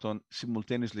photon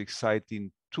simultaneously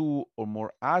exciting two or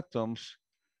more atoms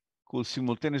could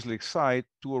simultaneously excite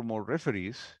two or more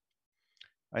referees,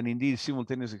 and indeed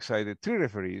simultaneously excited three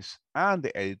referees and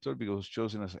the editor, because it's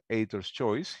chosen as an editor's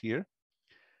choice here,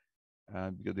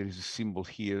 because there is a symbol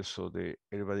here, so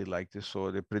everybody liked it.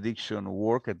 So the prediction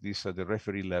worked at least at the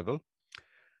referee level.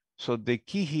 So the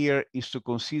key here is to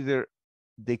consider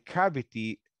the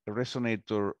cavity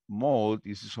resonator mode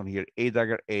is this one here, A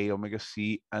dagger A, omega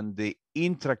C, and the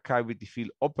intracavity field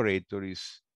operator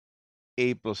is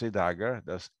A plus A dagger,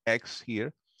 that's X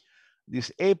here.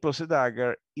 This A plus A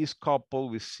dagger is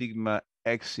coupled with sigma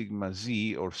X, sigma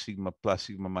Z, or sigma plus,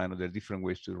 sigma minus. There are different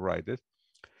ways to write it.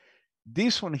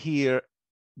 This one here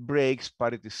breaks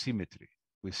parity symmetry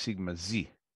with sigma Z.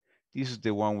 This is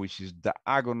the one which is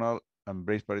diagonal and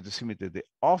breaks parity symmetry. The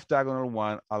off diagonal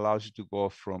one allows you to go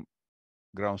from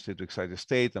ground state to excited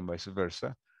state and vice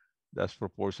versa. That's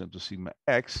proportional to sigma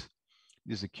X.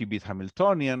 This is the qubit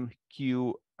Hamiltonian,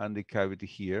 Q and the cavity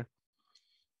here.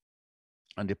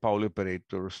 And the Pauli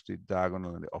operators, the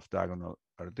diagonal and the off diagonal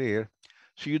are there.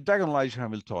 So you diagonalize your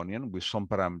Hamiltonian with some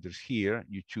parameters here.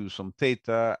 You choose some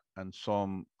theta and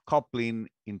some coupling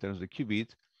in terms of the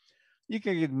qubit. You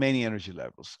can get many energy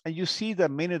levels. And you see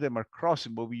that many of them are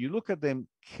crossing, but when you look at them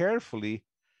carefully,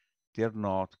 they're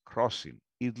not crossing.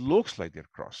 It looks like they're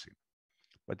crossing,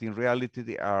 but in reality,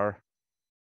 there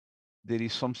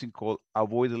is something called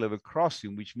avoided level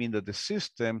crossing, which means that the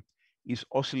system is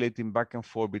oscillating back and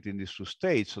forth between these two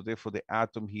states. So therefore, the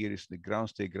atom here is the ground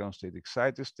state,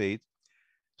 excited state.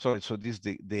 So this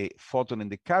is the photon in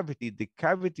the cavity. The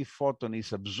cavity photon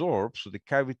is absorbed, so the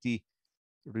cavity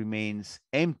remains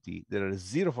empty. There are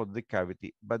 0 photons in the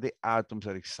cavity, but the atoms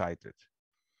are excited.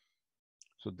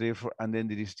 So therefore, and then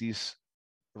there is this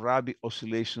Rabi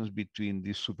oscillations between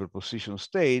this superposition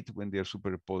state when they are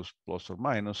superposed plus or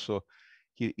minus. So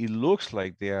here it looks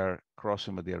like they are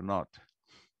crossing, but they are not.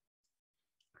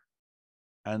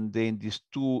 And then these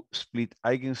two split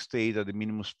eigenstate at the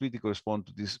minimum split correspond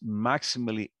to these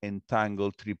maximally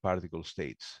entangled 3-particle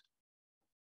states.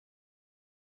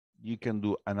 You can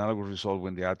do analogous result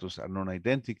when the atoms are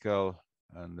non-identical.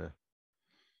 And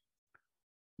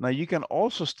now you can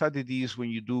also study these when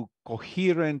you do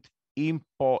coherent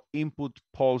input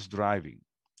pulse driving.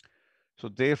 So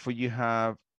therefore you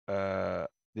have the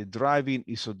driving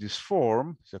is of this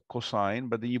form, it's a cosine,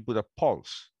 but then you put a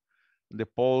pulse. The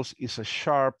pulse is a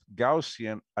sharp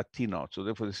Gaussian at T0. So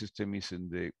therefore the system is in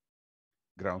the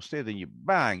ground state, and you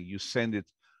bang, you send it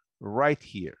right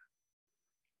here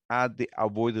at the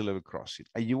avoided level crossing.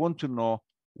 And you want to know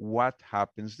what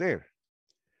happens there.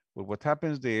 Well, what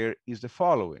happens there is the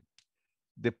following.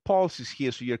 The pulse is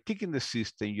here, so you're kicking the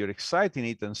system, you're exciting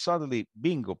it, and suddenly,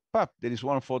 bingo, pop, there is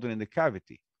one photon in the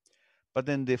cavity. But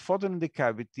then the photon in the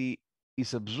cavity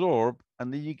is absorbed,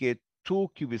 and then you get 2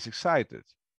 qubits excited.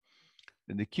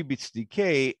 Then the qubits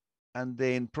decay, and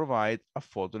then provide a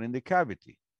photon in the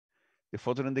cavity. The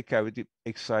photon in the cavity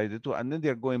excited too, and then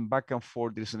they're going back and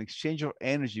forth. There's an exchange of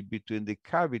energy between the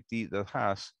cavity that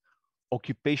has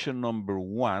occupation number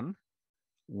 1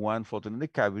 photon in the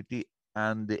cavity,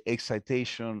 and the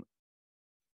excitation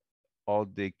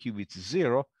of the qubits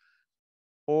 0,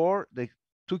 or the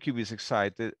 2 qubits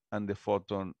excited and the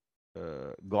photon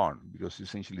gone, because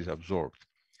essentially it's absorbed.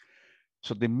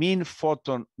 So the mean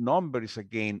photon number is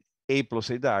again A plus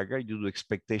A dagger. You do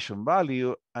expectation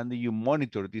value, and then you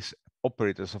monitor this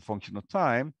operator as a function of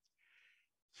time.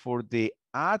 For the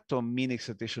atom mean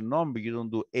excitation number, you don't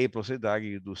do A plus A dagger,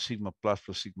 you do sigma plus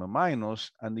sigma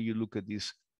minus, and then you look at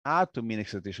this atom mean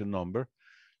excitation number,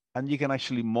 and you can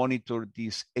actually monitor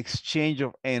this exchange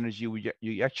of energy.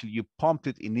 You pumped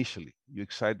it initially. You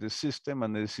excite the system,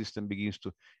 and the system begins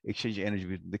to exchange energy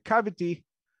between the cavity,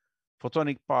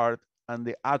 photonic part, and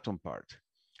the atom part.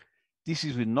 This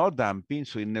is with no damping,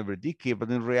 so it never decays, but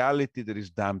in reality, there is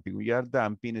damping. When you are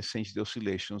damping, essentially the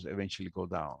oscillations eventually go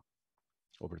down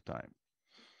over time.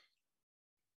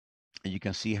 And you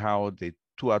can see how the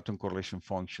 2-atom correlation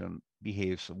function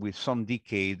behaves. With some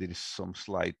decay, there is some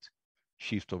slight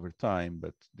shift over time,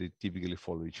 but they typically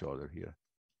follow each other here.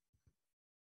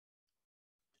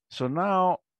 So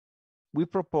now we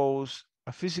propose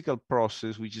a physical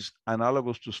process which is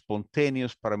analogous to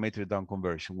spontaneous parametric down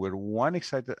conversion, where one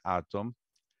excited atom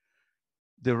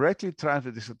directly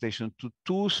transfers excitation to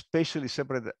 2 spatially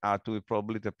separated atoms with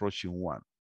probability approaching 1.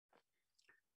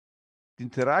 The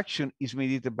interaction is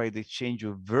mediated by the exchange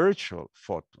of virtual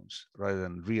photons rather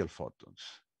than real photons.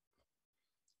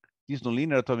 This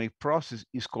nonlinear atomic process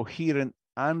is coherent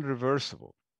and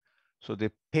reversible. So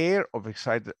the pair of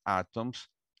excited atoms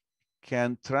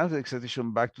can transfer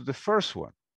excitation back to the first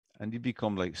one, and it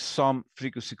becomes like some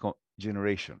frequency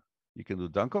generation. You can do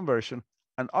down conversion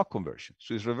and up conversion.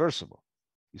 So it's reversible,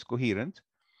 it's coherent.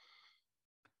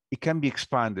 It can be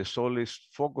expanded. So let's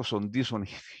focus on this one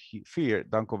here,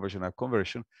 down conversion, up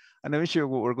conversion. And eventually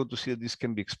we're going to see that this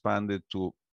can be expanded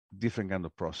to different kind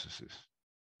of processes.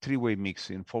 3-way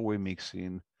mixing, 4-way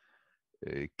mixing,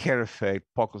 Kerr effect,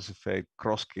 Pockels effect,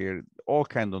 cross Kerr, all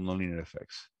kinds of nonlinear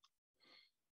effects.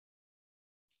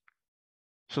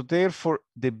 So therefore,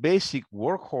 the basic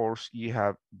workhorse, you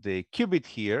have the qubit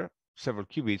here, several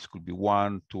qubits, could be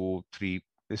 1, 2, 3.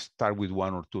 Let's start with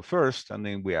 1 or 2 first, and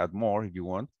then we add more if you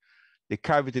want. The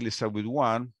cavity, let's start with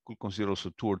 1, could consider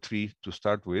also 2 or 3 to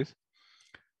start with.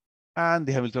 And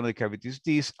the Hamiltonian cavity is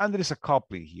this, and there is a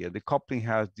coupling here. The coupling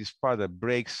has this part that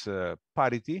breaks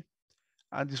parity,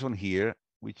 and this one here,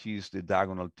 which is the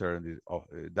diagonal term,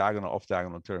 the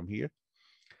diagonal term here,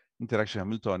 interaction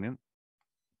Hamiltonian.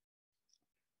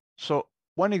 So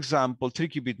one example,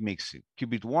 3-qubit mixing,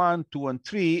 qubit 1, 2, and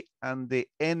 3, and the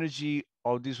energy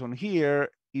of this one here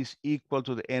is equal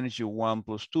to the energy of 1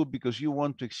 plus 2 because you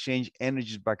want to exchange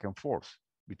energies back and forth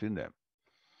between them.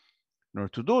 In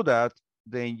order to do that,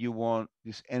 then you want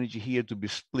this energy here to be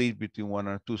split between 1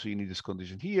 and 2, so you need this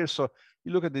condition here. So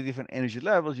you look at the different energy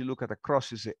levels, you look at the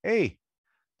cross, you say, hey,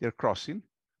 they're crossing,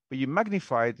 but you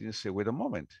magnify it and you say, wait a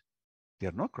moment,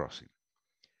 they're not crossing.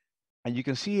 And you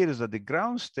can see here is that the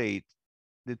ground state,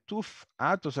 the two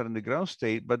atoms are in the ground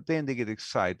state, but then they get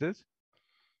excited,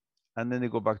 and then they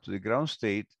go back to the ground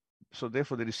state. So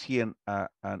therefore, there is here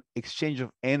an exchange of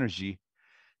energy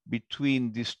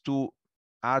between these two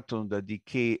atoms that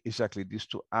decay, exactly these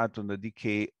two atoms that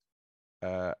decay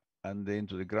and then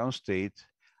to the ground state,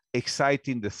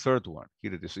 exciting the third one.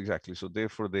 Here it is, exactly. So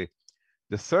therefore, the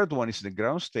third one is in the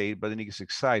ground state, but then it gets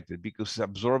excited because it's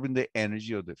absorbing the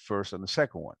energy of the first and the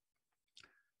second one.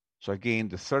 So again,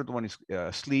 the third one is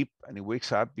asleep and it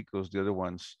wakes up because the other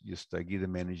ones just give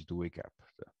them energy to wake up.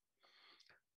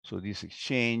 So this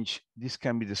exchange, this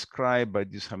can be described by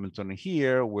this Hamiltonian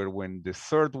here, where when the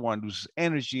third one loses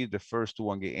energy, the first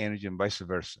one get energy and vice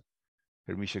versa.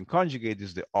 Hermitian conjugate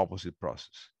is the opposite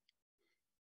process.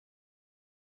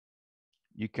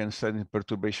 You can study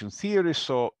perturbation theory.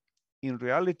 So in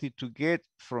reality, to get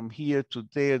from here to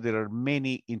there are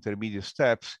many intermediate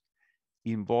steps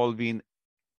involving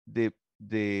the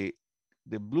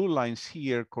blue lines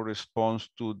here corresponds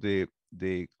to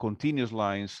the continuous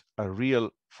lines are real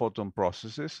photon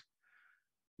processes.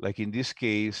 Like in this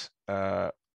case,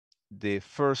 the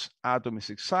first atom is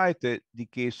excited,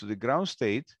 decays to the ground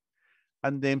state,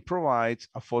 and then provides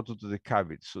a photon to the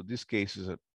cavity. So this case is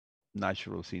a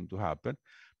natural thing to happen.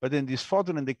 But then this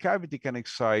photon in the cavity can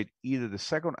excite either the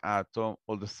second atom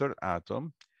or the third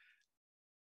atom.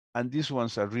 And these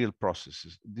ones are real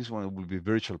processes. This one will be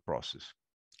virtual process.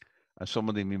 And some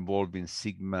of them involve in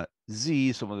sigma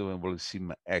Z, some of them involve in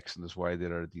sigma X, and that's why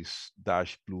there are these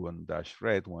dash blue and dash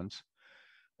red ones.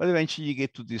 But eventually you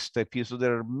get to this step here. So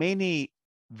there are many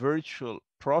virtual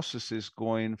processes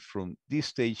going from this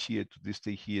stage here to this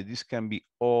stage here. This can be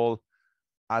all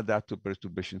added to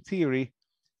perturbation theory,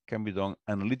 can be done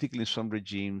analytically in some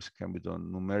regimes, can be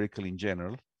done numerically in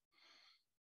general.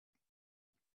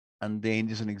 And then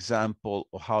there's an example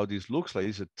of how this looks like.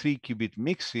 It's a 3-qubit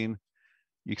mixing.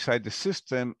 You excite the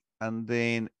system, and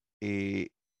then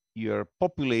you're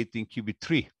populating qubit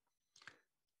 3.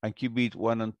 And qubit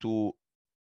 1 and 2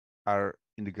 are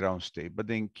in the ground state. But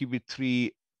then qubit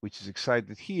 3, which is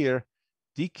excited here,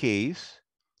 decays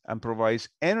and provides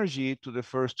energy to the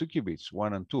first 2 qubits,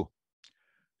 1 and 2.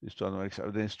 These two atoms,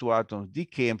 then these 2 atoms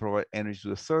decay and provide energy to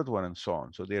the third one, and so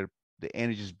on. So the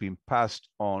energy is being passed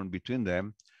on between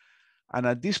them. And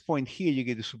at this point here, you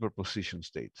get the superposition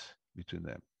states between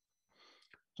them.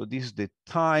 So this is the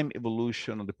time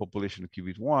evolution of the population of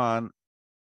qubit 1,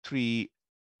 3,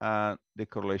 and the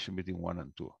correlation between 1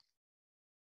 and 2.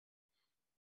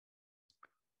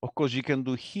 Of course, you can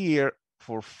do here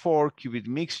for 4-qubit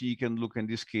mixing, you can look in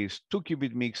this case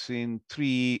 2-qubit mixing,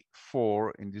 3,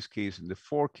 4. In this case, in the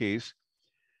 4 case,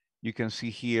 you can see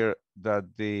here that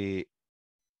the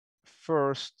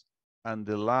first and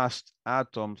the last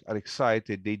atoms are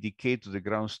excited, they decay to the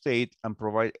ground state and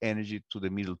provide energy to the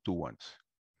middle 2 ones.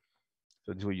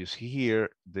 So this is what you see here,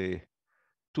 the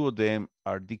 2 of them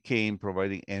are decaying,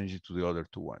 providing energy to the other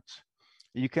 2 ones.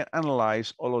 You can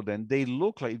analyze all of them. They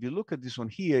look like, if you look at this one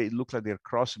here, it looks like they're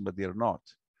crossing, but they're not.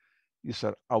 These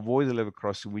are avoided level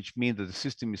crossing, which means that the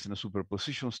system is in a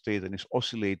superposition state and is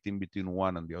oscillating between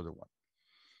one and the other one.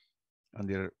 And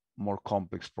there are more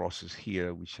complex processes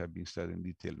here, which have been studied in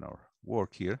detail in our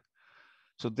work here.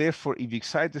 So therefore, if you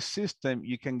excite the system,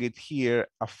 you can get here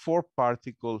a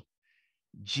 4-particle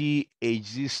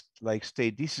GHZ-like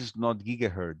state. This is not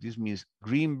gigahertz. This means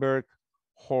Greenberg,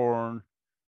 Horn,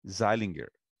 Zeilinger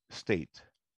state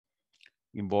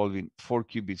involving 4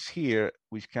 qubits here,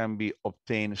 which can be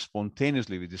obtained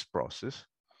spontaneously with this process.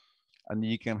 And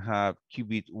you can have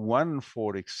qubit 1 and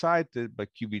 4 excited, but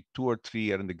qubit 2 or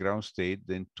 3 are in the ground state.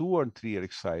 Then 2 and 3 are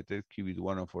excited, qubit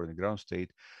 1 and 4 in the ground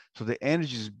state. So the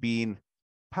energy is being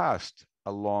passed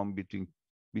along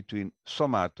between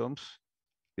some atoms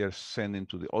they're sending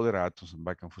to the other atoms and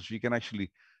back and forth. So you can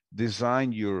actually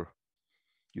design your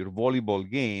volleyball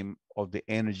game of the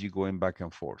energy going back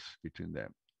and forth between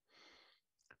them.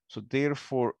 So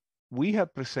therefore, we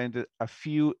have presented a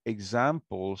few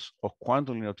examples of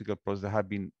quantum linear optical processes that have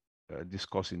been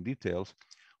discussed in details.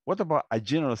 What about a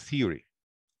general theory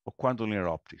of quantum linear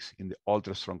optics in the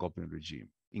ultra-strong coupling regime,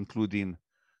 including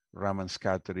Raman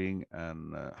scattering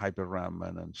and hyper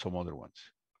Raman and some other ones?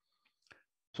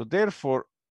 So therefore,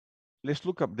 let's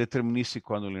look up deterministic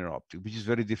quantum linear optics, which is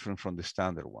very different from the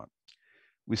standard one.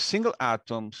 With single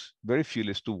atoms, very few,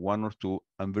 let's do one or two,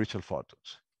 and virtual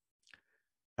photons.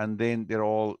 And then they're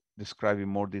all described in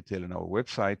more detail in our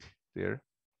website there.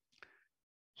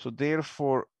 So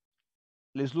therefore,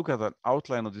 let's look at an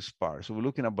outline of this part. So we're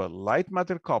looking about light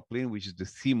matter coupling, which is the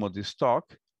theme of this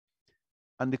talk,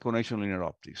 and the connection of linear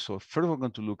optics. So first we're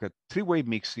going to look at three-way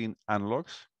mixing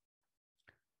analogs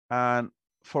and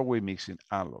four-way mixing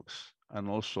analogs, and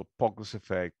also Pockels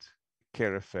effect,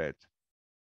 Kerr effect,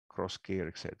 cross-Kerr,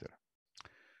 etc.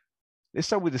 Let's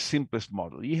start with the simplest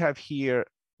model. You have here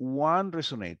one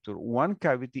resonator, one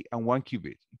cavity, and one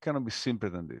qubit. It cannot be simpler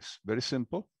than this. Very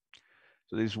simple.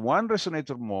 So there's one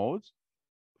resonator mode,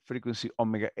 frequency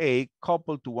omega A,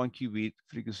 coupled to one qubit,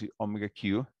 frequency omega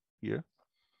Q here.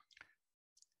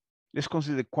 Let's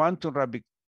consider the quantum rapid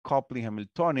coupling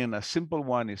Hamiltonian. A simple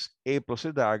one is A plus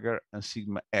a dagger and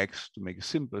sigma X to make it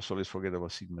simpler. So let's forget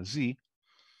about sigma Z.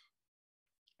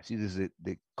 See, this is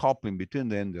the coupling between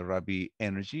them, the Rabi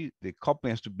energy. The coupling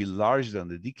has to be larger than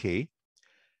the decay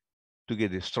to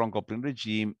get a strong coupling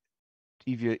regime.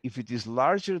 If it is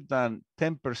larger than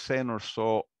 10% or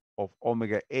so of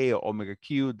omega A or omega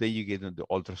Q, then you get into the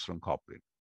ultra-strong coupling.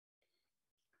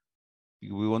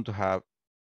 We want to have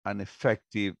an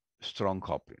effective strong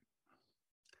coupling.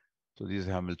 So this is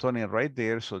Hamiltonian right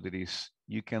there. So there is,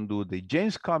 you can do the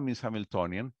James Cummings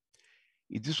Hamiltonian.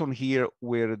 It's this one here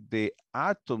where the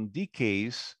atom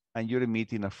decays and you're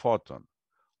emitting a photon,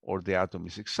 or the atom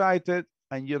is excited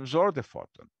and you absorb the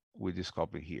photon with this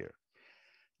coupling here.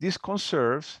 This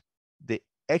conserves the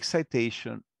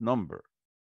excitation number,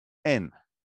 n,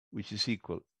 which is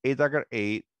equal A dagger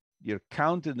A. You're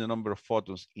counting the number of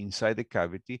photons inside the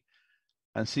cavity,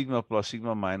 and sigma plus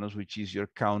sigma minus, which is you're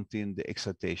counting the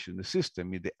excitation in the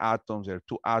system. If the atoms, there are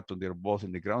two atoms, they're both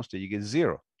in the ground state, you get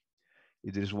 0.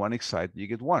 If there's one excited, you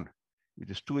get 1. If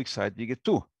there's two excited, you get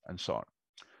 2, and so on.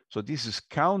 So this is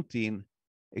counting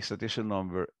excitation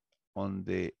number on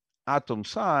the atom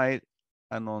side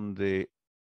and on the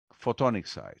photonic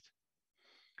side.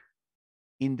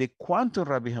 In the quantum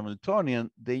Rabi Hamiltonian,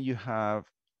 then you have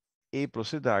A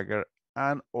plus a dagger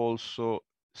and also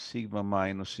sigma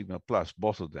minus sigma plus,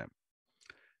 both of them.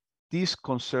 This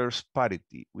conserves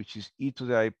parity, which is e to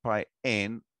the I pi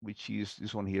n, which is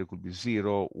this one here could be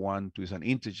 0, 1, 2 is an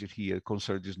integer here,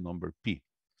 conserve this number p.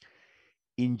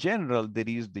 In general, there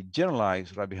is the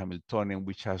generalized Rabi Hamiltonian,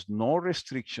 which has no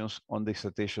restrictions on the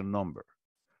excitation number.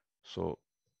 So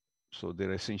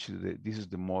they're essentially, this is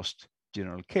the most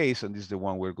general case, and this is the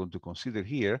one we're going to consider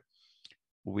here.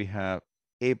 We have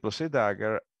A plus a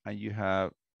dagger, and you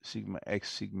have sigma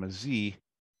x, sigma z,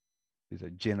 with a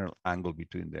general angle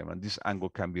between them. And this angle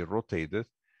can be rotated.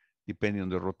 Depending on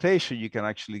the rotation, you can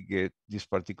actually get this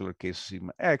particular case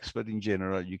sigma x, but in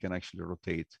general, you can actually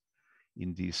rotate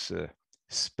in this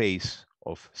space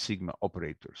of sigma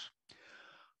operators.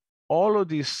 All of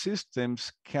these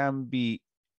systems can be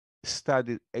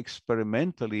studied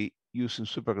experimentally using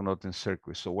superconducting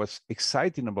circuits. So what's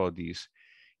exciting about this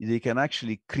is they can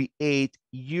actually create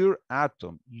your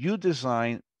atom. You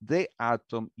design the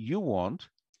atom you want.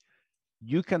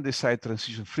 You can decide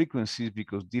transition frequencies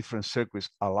because different circuits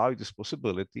allow this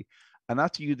possibility. And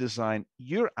after you design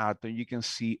your atom, you can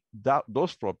see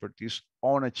those properties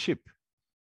on a chip.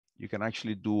 You can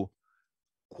actually do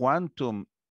quantum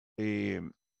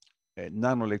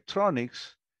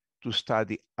nanoelectronics to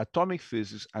study atomic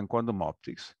physics and quantum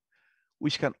optics,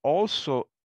 which can also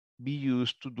be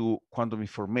used to do quantum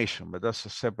information, but that's a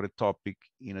separate topic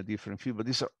in a different field. But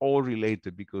these are all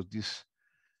related because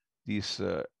these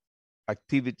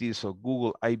activities of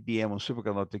Google, IBM, and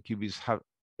superconducting qubits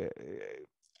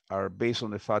are based on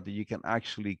the fact that you can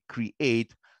actually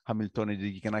create Hamiltonian that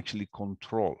you can actually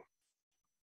control.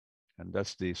 And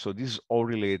that's so this is all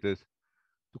related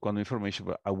to quantum information,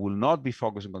 but I will not be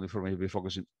focusing on quantum information, I'll be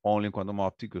focusing only on quantum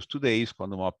optics because today is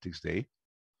quantum optics day.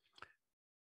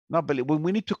 Now, but when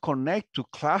we need to connect to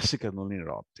classical nonlinear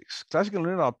optics, classical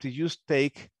nonlinear optics, you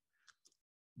take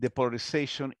the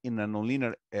polarization in a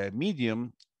nonlinear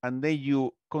medium, and then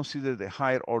you consider the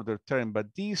higher order term, but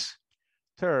these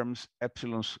terms,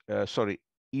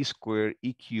 E squared,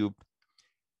 E cubed,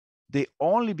 They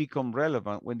only become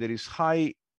relevant when there is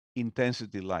high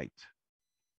intensity light.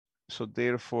 So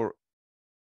therefore,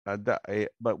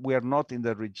 but we are not in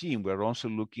the regime. We're also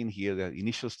looking here, the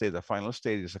initial state, the final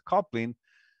state is a coupling.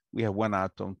 We have one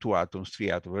atom, two atoms,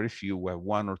 three atoms, very few. We have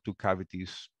one or two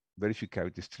cavities, very few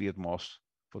cavities, three at most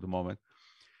for the moment.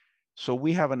 So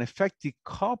we have an effective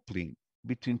coupling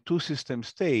between two system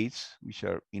states, which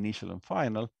are initial and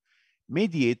final,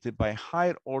 mediated by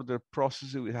higher order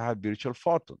processes with high virtual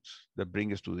photons that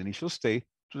bring us to the initial state,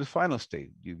 to the final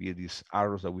state. You get these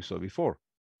arrows that we saw before.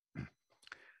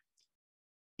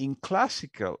 In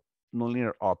classical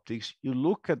nonlinear optics, you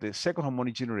look at the second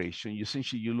harmonic generation,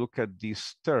 you look at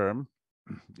this term,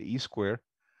 the E square,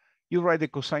 you write the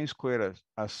cosine square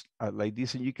as like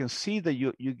this, and you can see that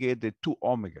you get the 2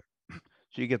 omega.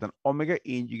 So you get an omega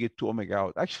in, you get 2 omega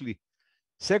out. Actually,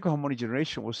 second harmonic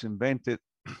generation was invented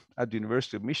at the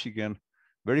University of Michigan,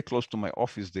 very close to my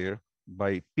office there,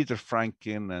 by Peter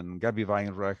Franken and Gaby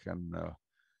Weinreich and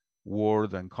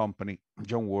Ward and company,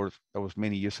 John Ward. That was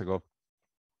many years ago,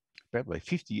 probably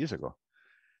 50 years ago,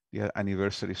 the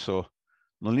anniversary. So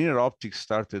nonlinear optics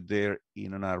started there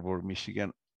in Ann Arbor,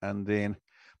 Michigan, and then,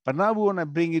 but now we want to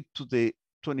bring it to the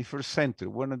 21st century.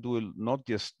 We want to do it not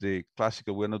just the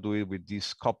classical, we want to do it with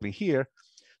this coupling here.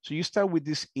 So you start with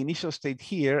this initial state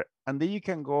here, and then you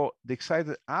can go, the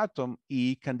excited atom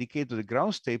E can decay to the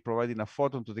ground state, providing a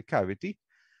photon to the cavity.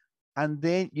 And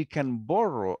then you can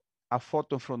borrow a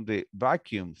photon from the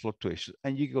vacuum fluctuation,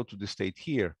 and you go to the state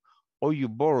here. Or you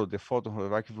borrow the photon from the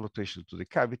vacuum fluctuation to the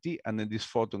cavity, and then this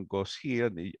photon goes here,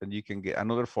 and you can get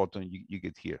another photon you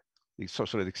get here. So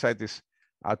the excited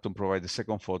atom provides the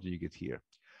second photon you get here.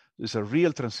 There's a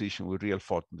real transition with real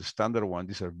photon. The standard one,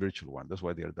 these are virtual ones. That's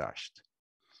why they are dashed.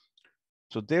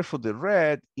 So therefore, the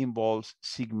red involves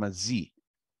sigma z,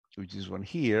 which is one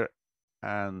here.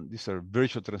 And these are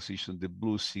virtual transitions, the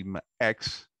blue sigma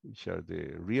x, which are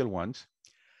the real ones.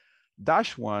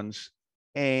 Dash ones,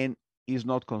 and is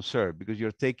not conserved because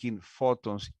you're taking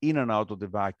photons in and out of the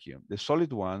vacuum. The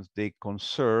solid ones, they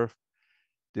conserve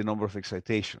the number of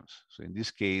excitations. So in this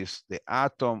case, the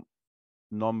atom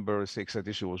number, say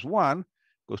excitation was 1,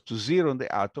 goes to 0 in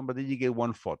the atom, but then you get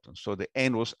 1 photon. So the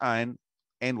n was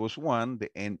 1, the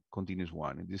n continues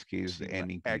 1. In this case, the n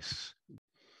increases.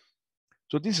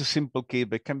 So this is a simple case,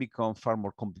 but it can become far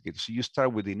more complicated. So you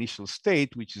start with the initial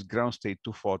state, which is ground state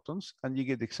 2 photons, and you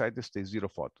get the excited state 0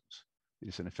 photons. It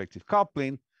is an effective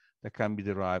coupling that can be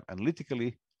derived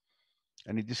analytically.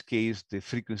 And in this case, the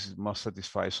frequencies must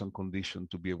satisfy some condition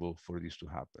to be able for this to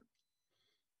happen.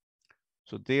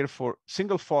 So therefore,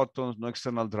 single photons, no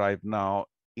external drive now.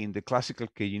 In the classical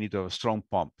case, you need to have a strong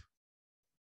pump.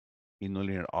 In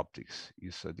nonlinear optics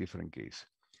is a different case.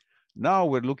 Now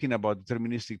we're looking about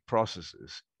deterministic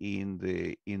processes. In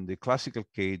the classical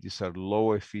case, these are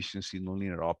low efficiency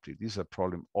nonlinear optics. This is a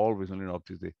problem always in nonlinear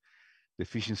optics. The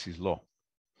efficiency is low.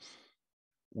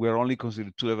 We're only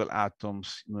considering 2-level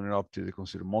atoms. In nonlinear optics, they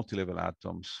consider multi-level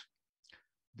atoms.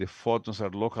 The photons are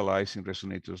localized in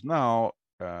resonators now,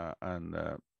 and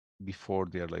before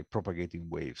they are like propagating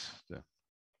waves.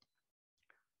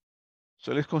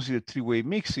 So let's consider three-way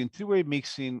mixing. Three-way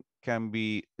mixing can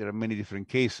be, there are many different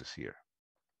cases here.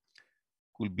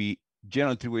 Could be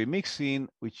general three-way mixing,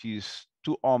 which is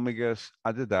 2 omegas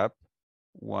added up,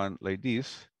 one like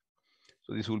this.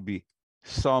 So this will be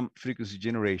some frequency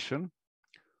generation,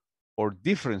 or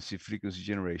difference in frequency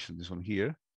generation, this one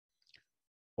here,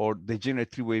 or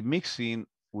degenerate three-way mixing,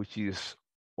 which is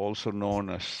also known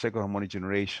as second harmonic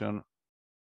generation,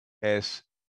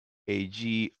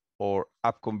 SAG, or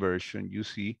up conversion,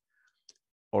 UC,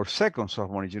 or second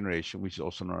harmonic generation, which is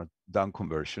also known as down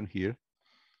conversion here.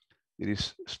 There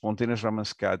is spontaneous Raman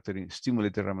scattering,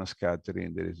 stimulated Raman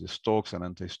scattering. There is the Stokes and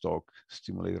anti-Stokes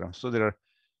stimulated Raman. So there are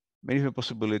many different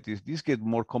possibilities. These get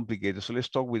more complicated. So let's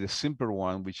talk with a simpler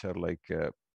one, which are like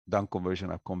down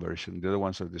conversion, up conversion. The other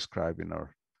ones are described in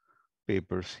our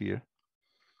papers here.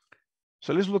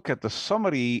 So let's look at the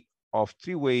summary of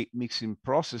three-way mixing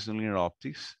process in linear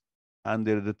optics and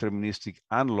their deterministic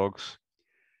analogs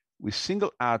with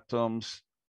single atoms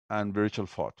and virtual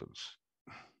photons.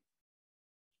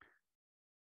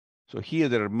 So here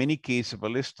there are many cases,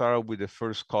 but let's start with the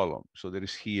first column. So there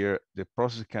is here, the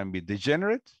process can be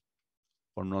degenerate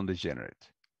or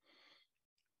non-degenerate.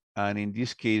 And in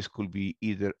this case could be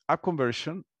either up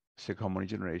conversion, second harmonic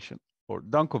generation, or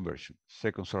down conversion,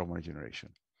 second harmonic generation.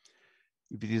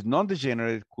 If it is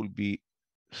non-degenerate, it could be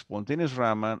spontaneous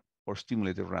Raman or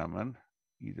stimulated Raman,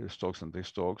 either Stokes and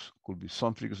anti-Stokes, could be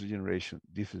some frequency generation,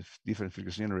 different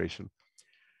frequency generation.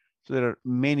 So there are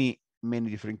many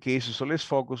different cases. So let's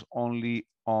focus only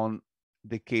on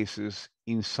the cases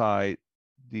inside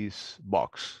this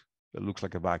box that looks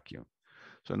like a vacuum.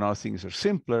 So now things are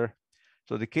simpler.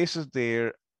 So the cases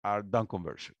there are down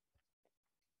conversion.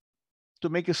 To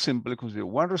make it simple, consider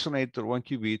one resonator, 1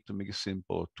 qubit. To make it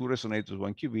simple, two resonators,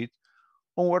 1 qubit,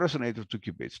 or one resonator, 2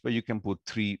 qubits. But you can put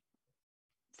 3,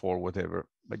 4, whatever.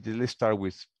 But let's start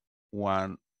with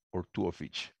 1 or 2 of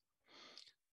each.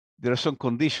 There are some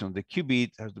conditions. The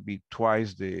qubit has to be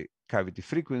twice the cavity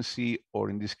frequency, or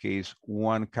in this case,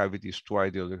 one cavity is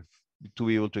twice the other, to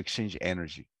be able to exchange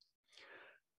energy.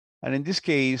 And in this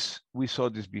case, we saw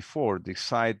this before. The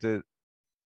excited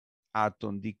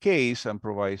atom decays and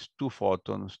provides 2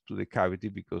 photons to the cavity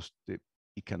because it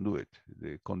can do it.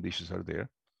 The conditions are there.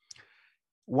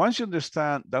 Once you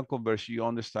understand down conversion, you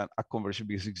understand a conversion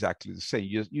because it's exactly the same.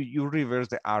 You reverse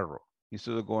the arrow.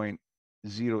 Instead of going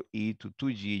 0e to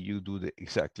 2g, you do the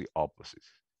exactly opposite.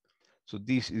 So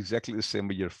this is exactly the same,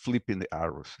 but you're flipping the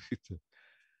arrows.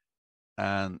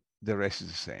 And the rest is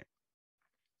the same.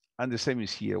 And the same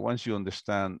is here. Once you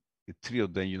understand the 3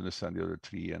 of them, you understand the other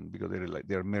 3, and because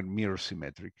they're mirror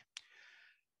symmetric.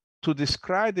 To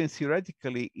describe them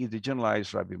theoretically is the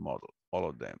generalized Rabi model, all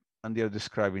of them. And they are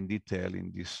described in detail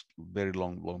in this very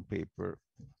long paper.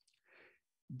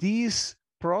 These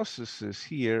processes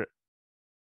here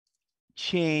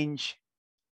change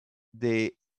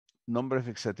the number of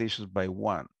excitations by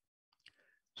 1.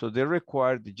 So they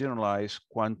require the generalized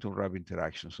quantum Rabi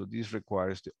interaction. So this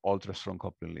requires the ultra-strong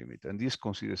coupling limit. And this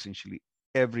considers essentially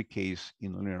every case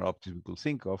in nonlinear optics we could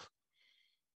think of.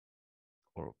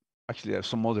 Or actually, there are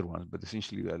some other ones, but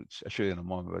essentially, I'll show you in a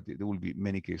moment, but there will be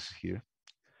many cases here.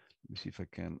 Let me see if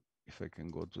I can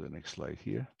go to the next slide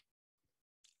here.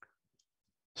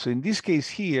 So in this case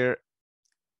here,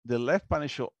 the left panel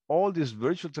shows all these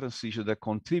virtual transitions that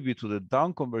contribute to the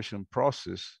down conversion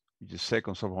process, which is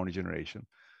second subharmonic generation,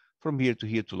 from here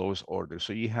to lowest order.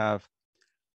 So you have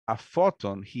a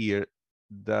photon here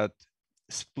that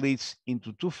splits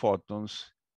into 2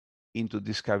 photons into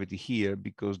this cavity here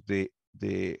because the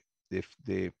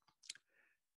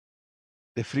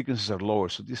frequencies are lower.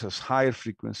 So this has higher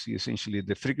frequency. Essentially,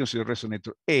 the frequency of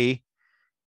resonator A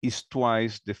is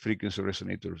twice the frequency of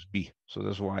resonator B. So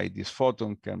that's why this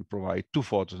photon can provide 2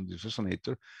 photons in this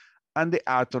resonator, and the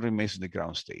atom remains in the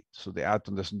ground state. So the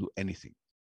atom doesn't do anything.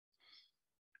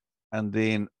 And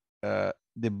then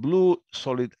the blue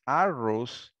solid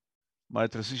arrows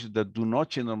might transition that do not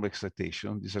change number of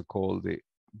excitation. These are called the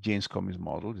James-Cummings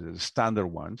model. These are the standard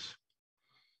ones.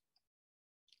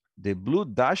 The blue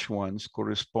dash ones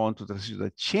correspond to transitions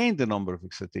that change the number of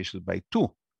excitations by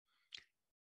 2.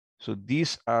 So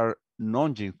these are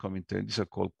non-James-Cummings terms. These are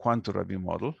called quantum Rabi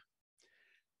model.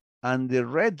 And the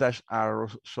red dash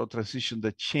arrows show transitions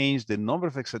that change the number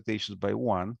of excitations by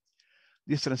 1.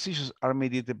 These transitions are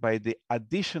mediated by the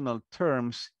additional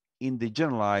terms in the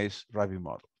generalized Rabi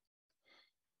model.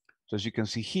 So as you can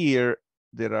see here,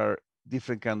 there are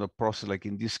different kinds of processes. Like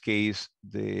in this case,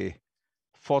 the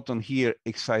photon here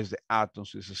excites the atom,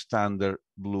 so it's a standard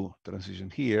blue transition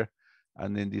here.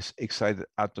 And then this excited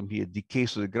atom here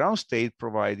decays to the ground state,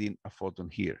 providing a photon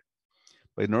here.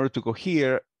 But in order to go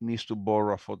here, it needs to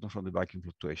borrow a photon from the vacuum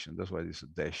fluctuation. That's why there's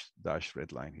a dash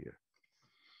red line here.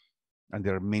 And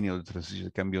there are many other transitions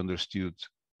that can be understood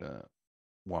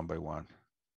one by one.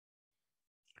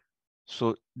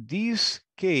 So this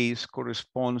case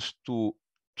corresponds to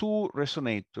 2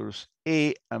 resonators,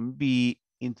 A and B,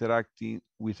 interacting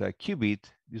with a qubit.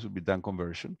 This would be down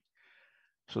conversion.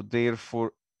 So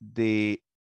therefore, the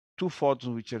 2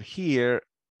 photons which are here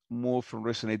move from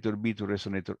resonator B to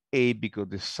resonator A because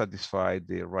they satisfy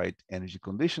the right energy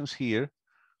conditions here.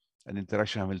 And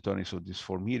interaction Hamiltonian of this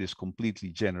form here is completely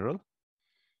general.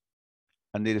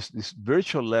 And there is these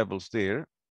virtual levels there.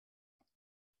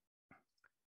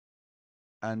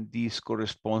 And this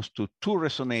corresponds to 2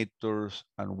 resonators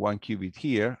and 1 qubit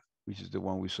here, which is the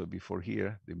one we saw before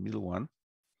here, the middle one.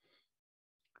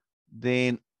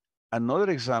 Then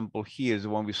another example here is the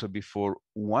one we saw before,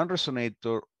 1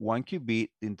 resonator, 1 qubit.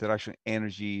 The interaction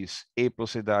energy is A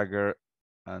plus a dagger,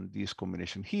 and this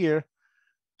combination here.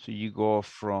 So you go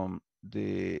from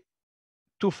the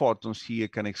 2 photons here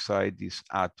can excite this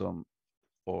atom,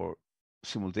 or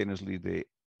simultaneously the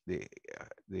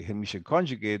Hermitian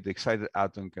conjugate, the excited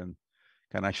atom can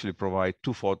actually provide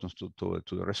 2 photons to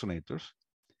the resonators.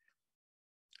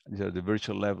 These are the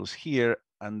virtual levels here,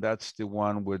 and that's the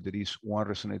one where there is 1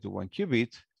 resonator, 1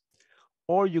 qubit.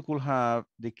 Or you could have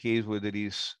the case where there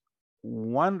is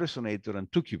 1 resonator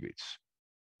and 2 qubits,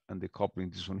 and the coupling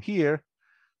this one here,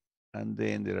 and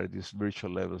then there are these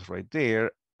virtual levels right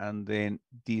there, and then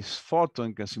this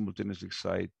photon can simultaneously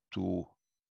excite 2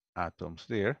 atoms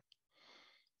there.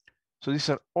 So these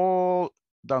are all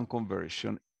down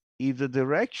conversion, if the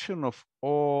direction of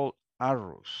all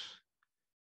arrows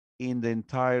in the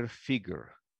entire figure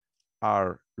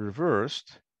are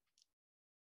reversed,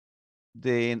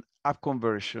 then up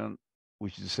conversion,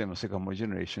 which is the same as second mode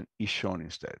generation, is shown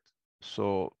instead.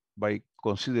 So by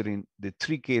considering the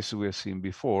three cases we have seen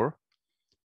before,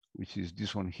 which is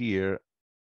this one here,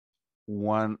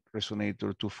 one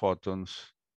resonator, two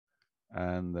photons,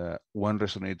 and one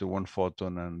resonator, one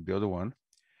photon, and the other one,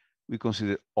 we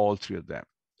consider all three of them,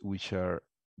 which are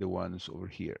the ones over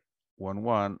here, 1,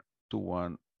 1, 2,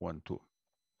 1, 1, 2.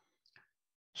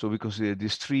 So we consider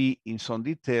these three in some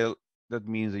detail. That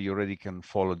means that you already can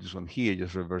follow this one here,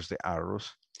 just reverse the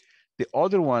arrows. The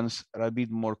other ones are a bit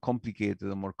more complicated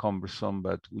and more cumbersome,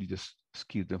 but we'll just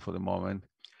skip them for the moment.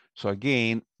 So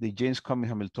again, the James Cumming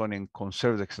Hamiltonian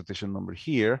conserves the excitation number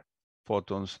here,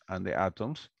 photons and the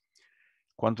atoms.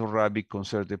 Quantum Rabi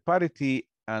conserves the parity,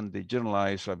 and the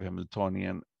generalized Rabi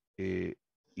Hamiltonian,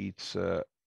 it's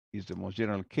the most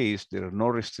general case. There are no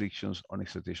restrictions on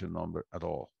excitation number at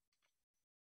all.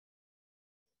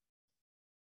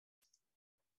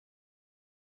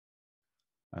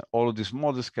 All of these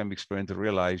models can be experimentally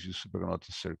realized using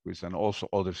superconducting circuits and also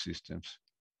other systems.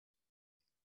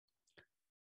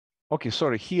 Okay,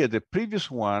 sorry, here the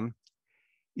previous one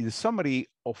is a summary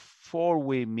of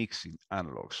four-way mixing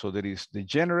analogs. So there is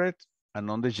degenerate and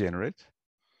non-degenerate.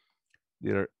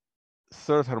 There are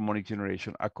third harmonic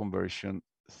generation, up conversion,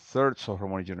 third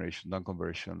subharmonic generation, down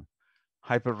conversion,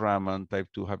 hyper-Raman, type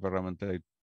 2, hyper-Raman, type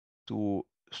 2,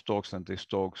 Stokes,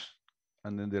 anti-Stokes,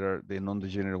 and then there are the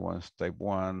non-degenerate ones, type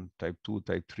 1, type 2,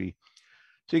 type 3.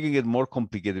 So you can get more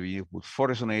complicated. You put 4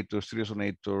 resonators, 3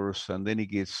 resonators, and then it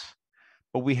gets,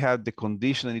 but we have the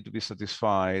condition that need to be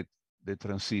satisfied, the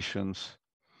transitions.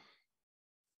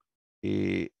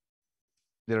 There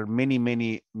are many,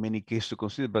 many, many cases to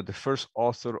consider, but the first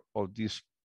author of this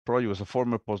project was a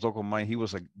former postdoc of mine. He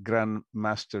was a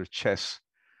grandmaster chess.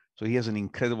 So he has an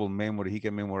incredible memory. He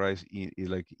can memorize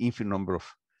like infinite number of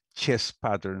chess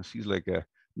patterns. He's like a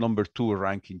 #2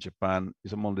 rank in Japan.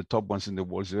 He's among the top ones in the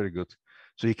world. He's very good.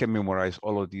 So he can memorize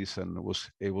all of this and was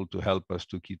able to help us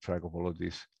to keep track of all of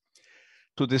this.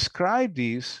 To describe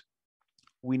this,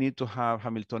 we need to have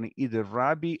Hamiltonian either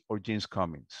Rabi or James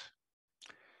Cummings,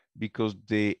 because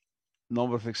the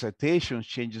number of excitations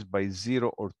changes by 0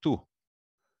 or 2.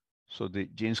 So the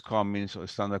James Cummings or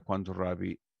standard quantum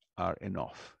Rabi are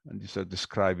enough. And these are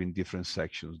described in different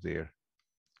sections there.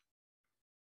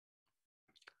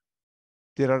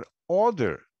 There are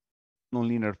other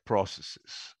nonlinear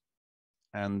processes,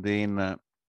 and then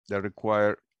that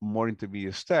require more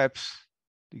intermediate steps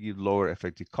to give lower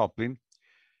effective coupling.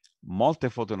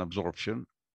 Multiphoton absorption,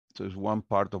 so it's one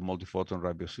part of multiphoton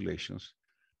Rabi oscillations.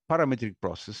 Parametric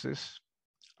processes,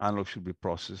 analog should be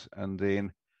processed, and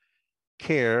then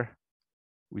care,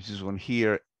 which is one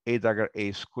here, A dagger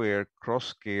A squared,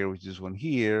 cross care, which is one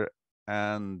here,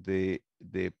 and the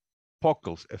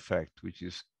Pockels effect, which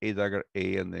is A dagger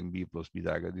A and then B plus B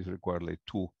dagger. These require like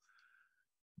 2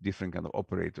 different kind of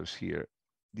operators here.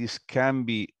 This can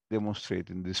be demonstrated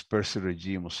in the dispersive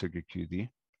regime of circuit QD.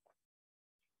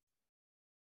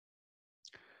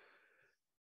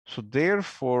 So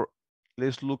therefore,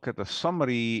 let's look at a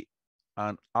summary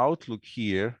and outlook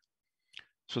here.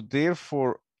 So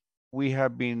therefore, we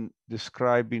have been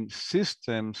describing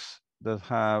systems that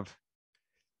have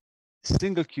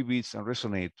single qubits and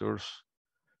resonators,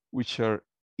 which are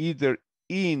either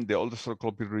in the ultrastrong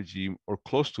coupling regime or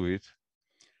close to it.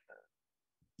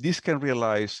 This can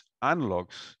realize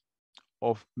analogs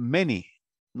of many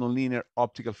nonlinear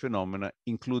optical phenomena,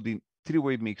 including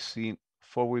 3-way mixing,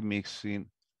 4-way mixing,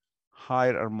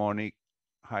 higher harmonic,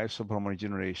 higher subharmonic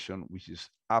generation, which is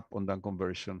up and down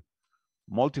conversion,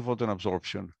 multiphoton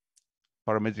absorption,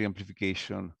 parametric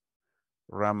amplification,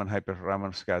 Raman,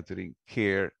 hyper-Raman scattering,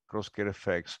 care, cross-care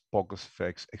effects, Pockels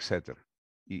effects, etc.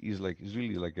 It's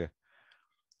really like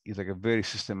a very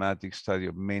systematic study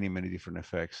of many, many different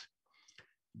effects.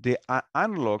 The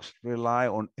analogs rely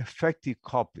on effective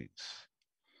couplings.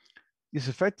 These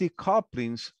effective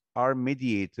couplings are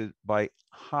mediated by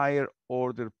higher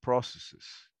order processes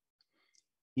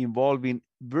involving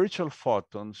virtual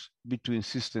photons between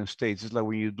system states. It's like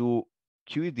when you do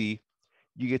QED,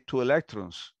 you get 2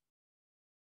 electrons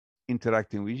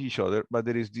interacting with each other, but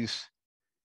there is this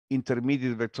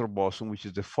intermediate vector boson, which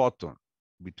is the photon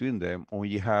between them, or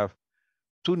you have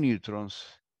 2 neutrons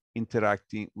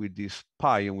interacting with this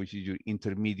pion, which is your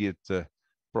intermediate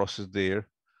process there,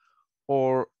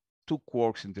 or 2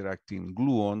 quarks interacting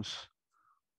gluons,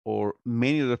 or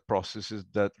many other processes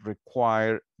that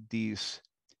require these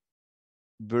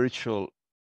virtual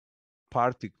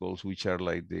particles, which are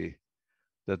like the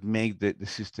that make the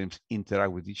systems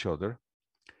interact with each other.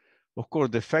 Of course,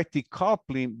 the effective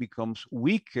coupling becomes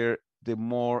weaker the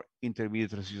more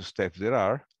intermediate transition steps there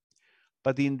are.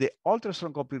 But in the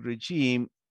ultra-strong coupling regime,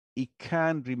 it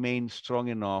can remain strong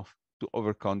enough to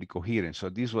overcome the coherence. So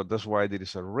that's why there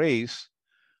is a race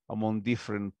among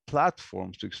different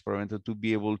platforms to experiment to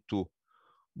be able to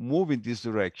move in this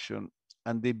direction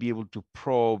and they be able to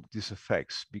probe these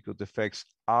effects, because the effects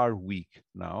are weak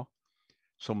now.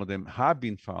 Some of them have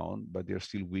been found, but they're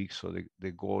still weak. So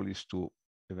the goal is to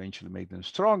eventually make them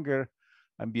stronger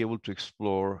and be able to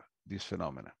explore this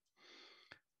phenomena.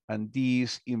 And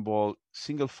these involve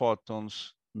single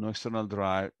photons, no external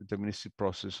drive, deterministic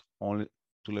process, only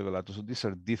two-level atoms. So these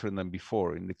are different than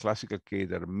before. In the classical case,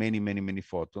 there are many, many, many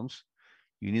photons.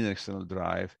 You need an external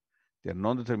drive. They're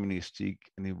non-deterministic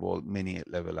and involve many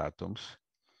level atoms.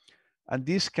 And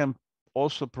this can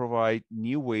also provide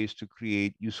new ways to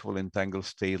create useful entangled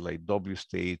states like W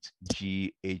states,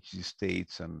 G, HG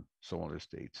states, and some other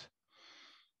states.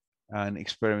 And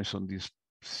experiments on these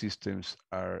systems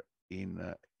are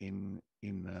in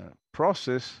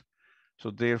process.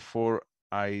 So therefore,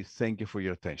 I thank you for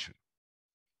your attention.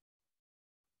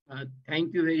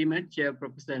 Thank you very much,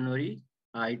 Professor Nori.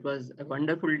 It was a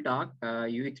wonderful talk.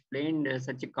 You explained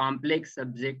such a complex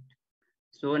subject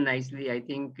so nicely. I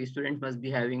think students must be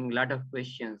having a lot of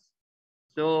questions.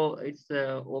 So it's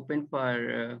open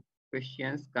for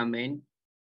questions, comment,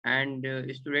 and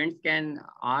students can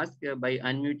ask by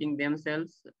unmuting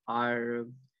themselves, or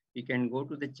you can go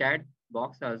to the chat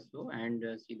box also and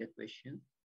see the question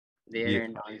there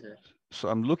and answer. So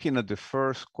I'm looking at the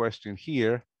first question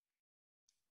here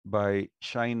by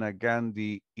Shaina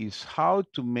Gandhi, is how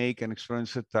to make an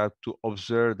experimental setup to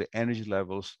observe the energy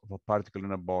levels of a particle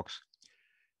in a box.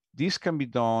 This can be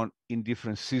done in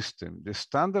different systems. The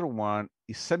standard one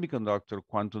is semiconductor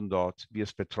quantum dots via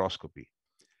spectroscopy.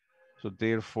 So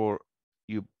therefore,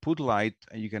 you put light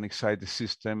and you can excite the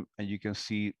system and you can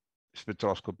see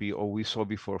spectroscopy, or we saw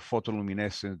before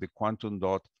photoluminescence. The quantum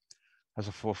dot has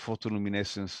a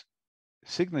photoluminescence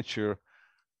signature,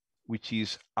 which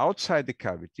is outside the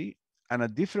cavity, and a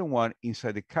different one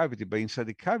inside the cavity. But inside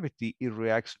the cavity, it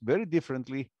reacts very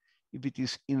differently if it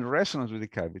is in resonance with the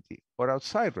cavity or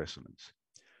outside resonance.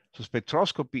 So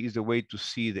spectroscopy is the way to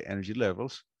see the energy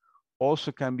levels.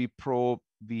 Also can be probed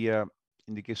via,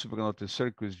 in the case of superconducting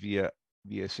circuits, via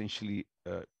essentially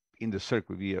in the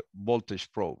circuit via voltage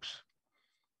probes.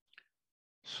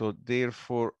 So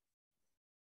therefore,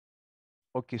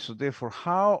 okay, so therefore,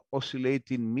 how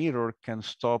oscillating mirror can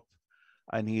stop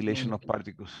annihilation of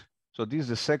particles? So this is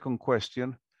the second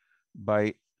question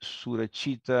by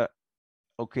Surachita.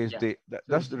 Okay, yeah.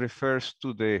 That refers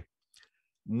to the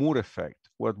Moore effect.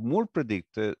 What Moore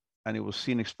predicted, and it was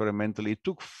seen experimentally, it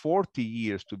took 40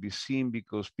 years to be seen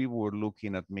because people were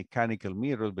looking at mechanical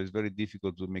mirrors, but it's very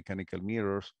difficult to do mechanical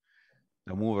mirrors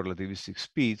that move at relativistic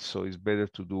speeds. So it's better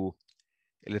to do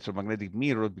electromagnetic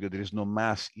mirrors because there is no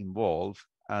mass involved.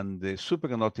 And the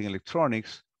superconducting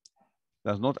electronics,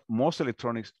 does not, most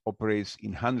electronics operates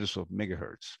in hundreds of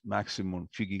megahertz, maximum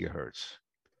few gigahertz.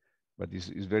 But it's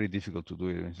very difficult to do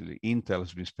it eventually. Intel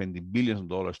has been spending billions of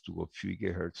dollars to go a few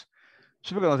gigahertz.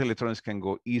 Superconducting electronics can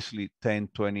go easily 10,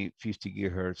 20, 50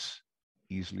 gigahertz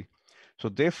easily. So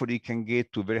therefore, it can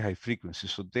get to very high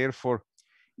frequencies. So therefore,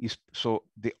 so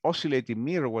the oscillating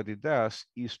mirror, what it does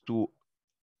is to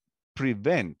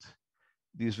prevent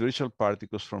these virtual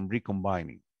particles from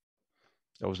recombining.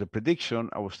 That was the prediction.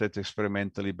 I was tested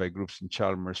experimentally by groups in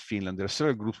Chalmers, Finland. There are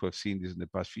several groups who have seen this in the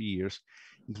past few years,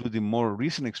 including more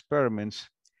recent experiments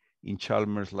in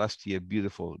Chalmers last year.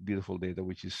 Beautiful, beautiful data,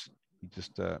 which is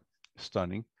just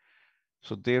stunning.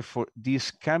 So therefore, this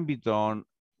can be done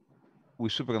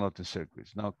with superconducting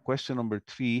circuits. Now, question number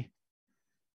 3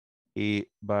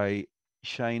 by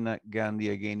Shaina Gandhi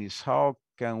again is, how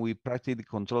can we practically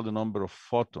control the number of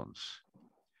photons?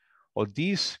 Or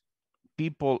these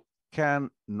people can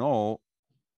know,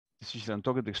 especially I'm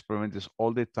talking to experimenters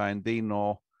all the time, they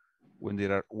know when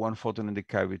there are 1 photon in the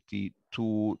cavity,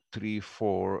 2, 3,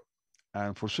 4.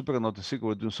 And for superconducting circuit,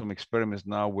 we're doing some experiments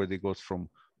now where they go from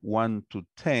 1 to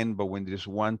 10, but when there's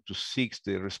 1 to 6,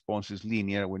 the response is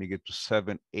linear. When you get to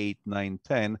 7, 8, 9,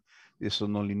 10, there's a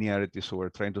nonlinearity. So we're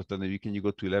trying to tell them, you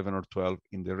go to 11 or 12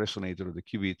 in the resonator of the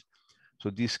qubit. So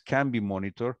this can be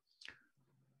monitored.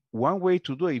 One way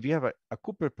to do it, if you have a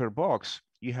Cooper per box,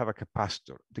 you have a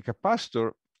capacitor. The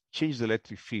capacitor changes the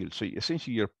electric field. So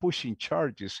essentially, you're pushing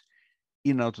charges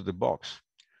in and out of the box.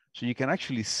 So you can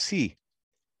actually see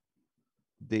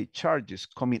the charges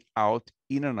coming out,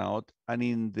 in and out, and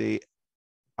in the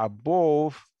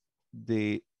above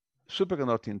the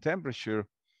superconducting temperature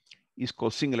is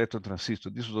called single electron transistor.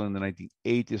 This was in the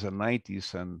 1980s and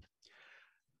 90s,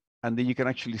 and then you can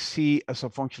actually see as a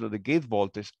function of the gate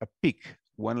voltage a peak.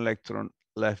 One electron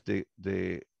left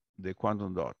the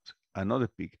quantum dot, another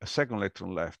peak, a second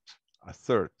electron left, a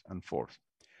third and fourth.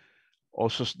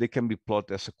 Also, they can be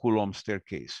plotted as a Coulomb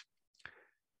staircase.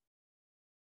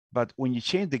 But when you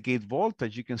change the gate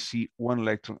voltage, you can see one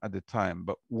electron at a time.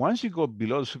 But once you go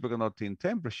below the superconducting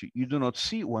temperature, you do not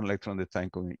see one electron at a time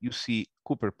coming in. You see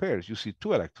Cooper pairs, you see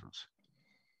 2 electrons.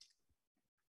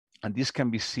 And this can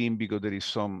be seen because there is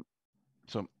some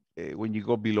when you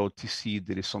go below TC,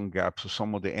 there is some gap. So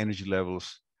some of the energy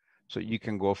levels, so you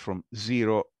can go from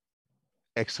 0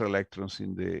 extra electrons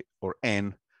in the, or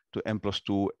N, to N plus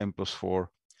 2, N plus 4.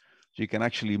 So you can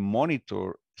actually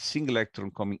monitor single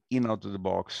electron coming in out of the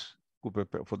box, Cooper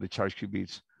pair for the charge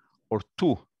qubits, or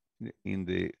 2 in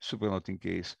the superconducting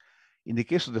case. In the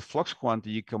case of the flux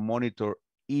quantum, you can monitor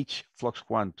each flux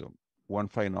quantum, 1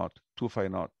 phi naught, 2 phi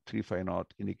naught, 3 phi naught.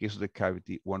 In the case of the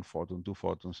cavity, 1 photon, 2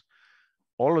 photons.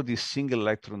 All of these single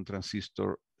electron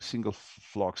transistor, single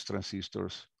flux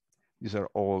transistors, these are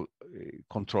all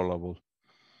controllable.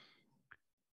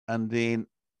 And then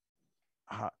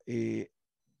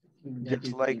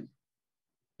just like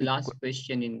last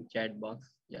question in chat box.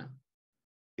 Yeah.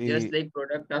 Just like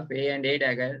product of A and A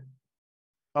dagger.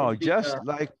 Oh, just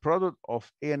like product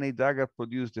of A and A dagger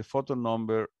produce the photon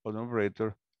number of the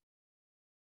operator.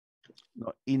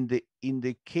 No, in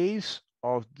the case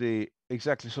of the,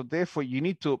 exactly. So therefore you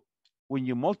need to, when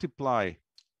you multiply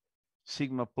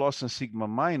sigma plus and sigma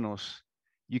minus,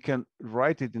 you can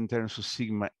write it in terms of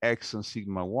sigma X and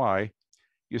sigma Y.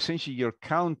 Essentially, you're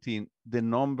counting the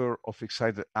number of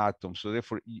excited atoms. So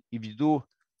therefore, if you do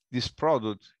this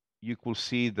product, you could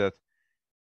see that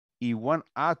if one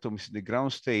atom is in the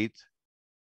ground state,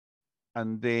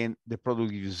 and then the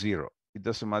product gives 0. It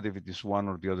doesn't matter if it is one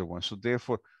or the other one. So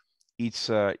therefore, it's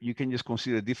you can just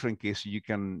consider different cases. You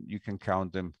can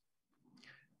count them.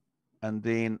 And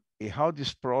then how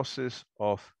this process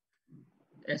of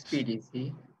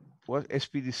SPDC. What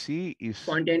SPDC is?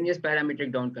 Spontaneous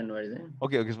parametric down conversion.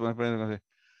 Okay, okay.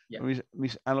 Yeah.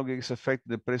 Means analog is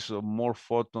affecting the presence of more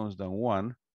photons than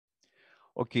one.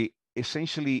 Okay,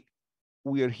 essentially,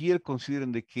 we are here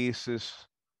considering the cases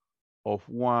of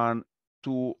 1,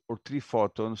 2, or 3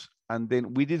 photons, and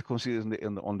then we did consider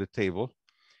on the table.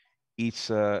 It's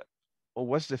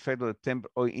what's the effect of the temp?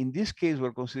 Oh, in this case,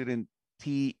 we're considering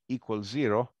T equals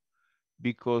 0,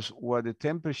 because what the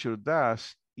temperature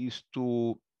does is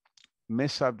to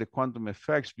mess up the quantum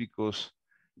effects, because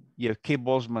you have K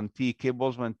Boltzmann T. K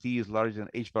Boltzmann T is larger than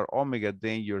H bar omega,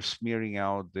 then you're smearing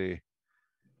out the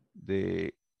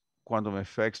quantum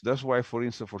effects. That's why, for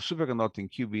instance, for superconducting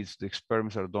qubits, the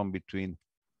experiments are done between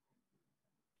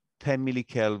 10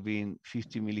 millikelvin,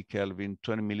 50 millikelvin,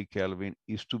 20 millikelvin,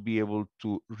 is to be able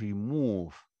to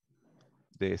remove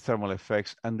the thermal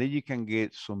effects, and then you can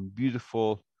get some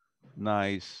beautiful,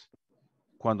 nice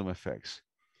quantum effects.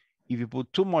 If you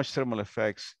put too much thermal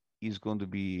effects, it's going to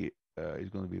be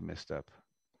messed up.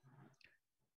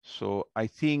 So I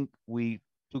think we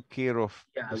took care of.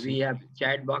 Yeah, we have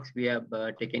chat box. We have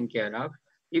taken care of.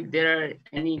 If there are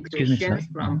any questions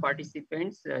from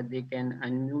participants, they can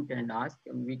unmute and ask.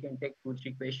 And we can take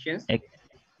 2-3 questions.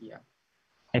 Yeah.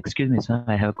 Excuse me, sir.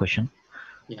 I have a question.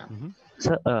 Yeah.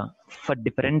 So, for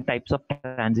different types of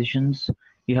transitions,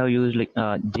 you have used like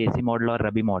JC model or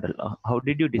Rabi model. How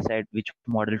did you decide which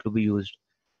model to be used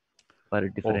for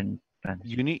different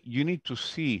transitions? You need to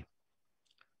see.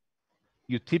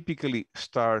 You typically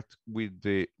start with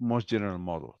the most general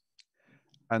model,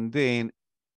 and then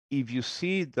if you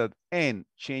see that n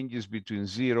changes between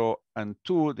 0 and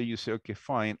 2, then you say, okay,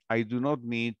 fine. I do not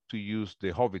need to use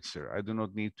the Howitzer. I do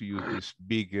not need to use this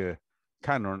big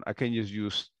canon. I can just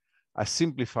use a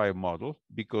simplified model,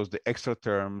 because the extra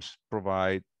terms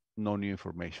provide no new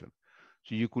information.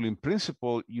 So you could, in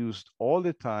principle, use all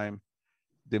the time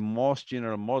the most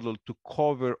general model to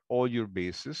cover all your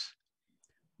bases.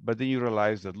 But then you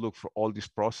realize that, look, for all these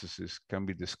processes can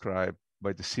be described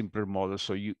by the simpler model.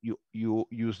 So you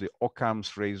use the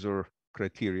Occam's razor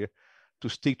criteria to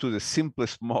stick to the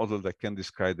simplest model that can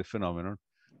describe the phenomenon.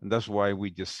 And that's why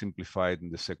we just simplified in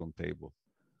the second table.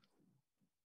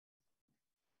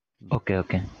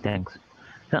 Okay, thanks.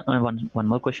 So, one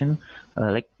more question.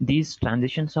 Like these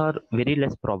transitions are very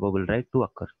less probable, right, to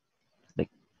occur?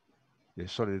 Like, yeah,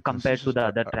 sorry, compared to the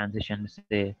other transitions,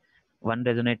 say one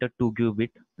resonator 2 qubit,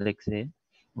 like say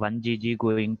 1 GG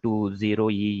going to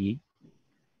 0 EE.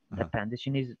 The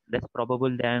transition is less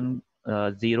probable than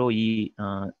 0 GE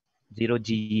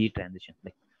transition,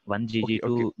 like 1 GG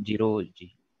to 0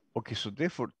 G. Okay, so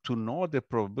therefore, to know the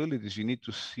probabilities, you need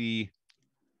to see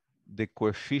the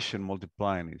coefficient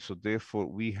multiplying it. So therefore,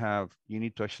 you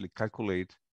need to actually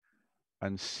calculate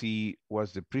and see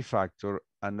what's the prefactor,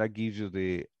 and that gives you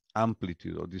the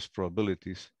amplitude of these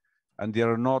probabilities. And they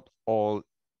are not all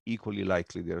equally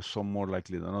likely. There are some more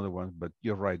likely than other ones, but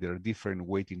you're right, there are different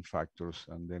weighting factors.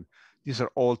 And then these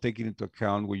are all taken into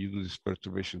account when you do this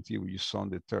perturbation theory, where you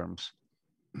sound the terms.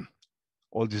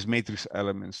 All these matrix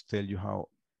elements tell you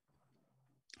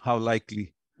how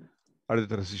likely are the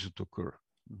transitions to occur.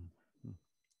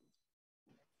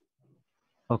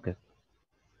 Okay.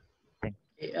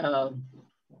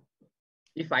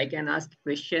 If I can ask a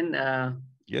question.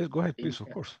 Yes, go ahead, please,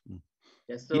 of course.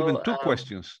 Yeah, so, even two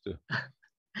questions.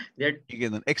 You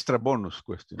get an extra bonus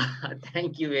question.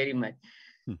 Thank you very much.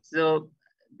 So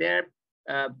there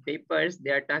are papers,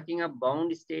 they are talking about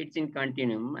bound states in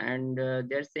continuum, and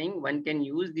they're saying one can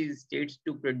use these states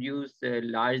to produce a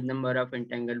large number of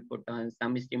entangled photons.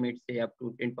 Some estimates say up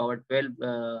to 10 power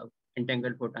 12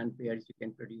 entangled photon pairs you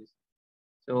can produce.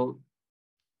 So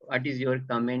what is your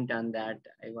comment on that?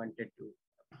 I wanted to,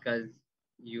 because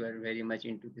you are very much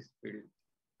into this field.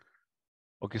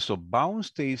 Okay, so bound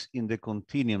states in the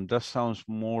continuum, that sounds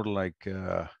more like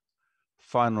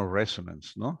final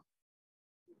resonance, no?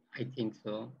 I think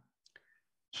so.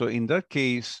 So in that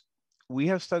case, we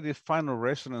have studied final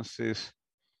resonances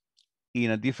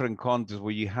in a different context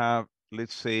where you have,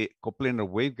 let's say, coplanar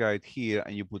waveguide here,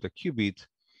 and you put a qubit,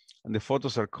 and the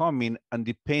photons are coming, and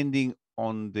depending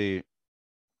on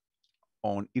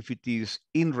if it is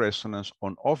in resonance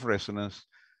or off resonance,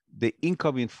 the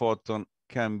incoming photon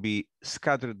can be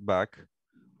scattered back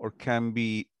or can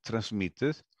be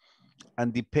transmitted.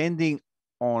 And depending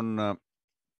on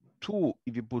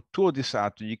if you put two of these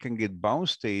atoms, you can get bound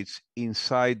states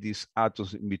inside these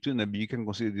atoms in between them. You can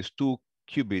consider these two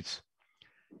qubits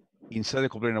inside the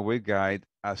coplanar waveguide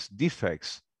as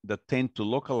defects that tend to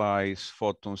localize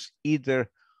photons either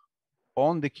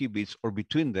on the qubits or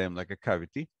between them, like a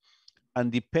cavity.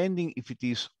 And depending if it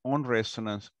is on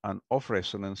resonance and off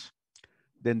resonance,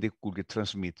 then they could get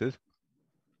transmitted.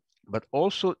 But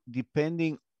also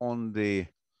depending on the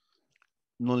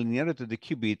nonlinearity of the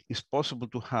qubit, it's possible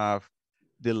to have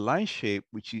the line shape,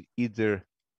 which is either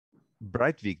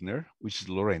Bright-Wigner, which is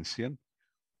Lorentzian,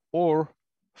 or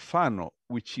Fano,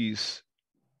 which is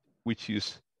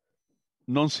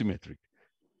non-symmetric.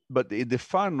 But the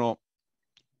Fano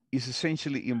is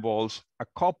essentially involves a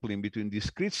coupling between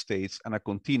discrete states and a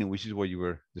continuum, which is what you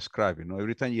were describing. You know,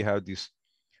 every time you have this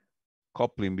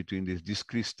coupling between these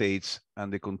discrete states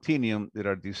and the continuum, there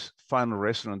are these final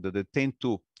resonance that they tend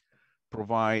to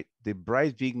provide the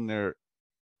Bright-Wigner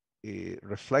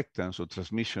reflectance or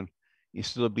transmission.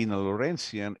 Instead of being a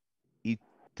Lorentzian, it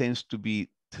tends to be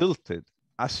tilted,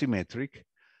 asymmetric,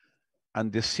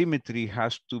 and the symmetry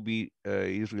has to be,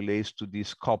 it relates to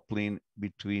this coupling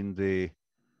between the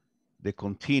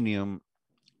continuum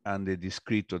and the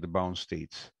discrete or the bound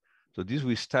states. So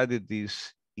we studied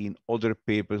this in other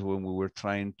papers when we were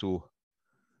trying to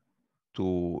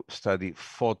study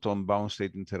photon bound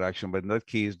state interaction, but in that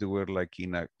case, they were like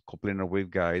in a coplanar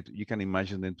waveguide. You can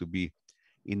imagine them to be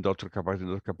inductor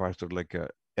capacitor, like a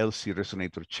LC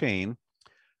resonator chain,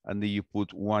 and then you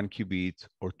put one qubit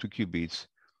or two qubits,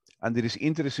 and there is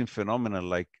interesting phenomena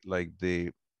like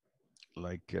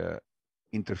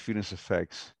interference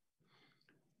effects,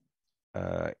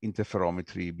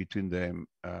 interferometry between them,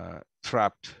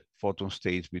 trapped photon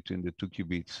states between the two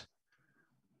qubits,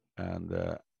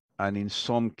 and in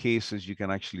some cases you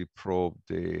can actually probe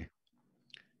the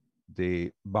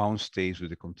bound states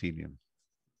with the continuum,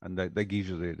 and that gives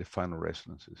you the final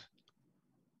resonances.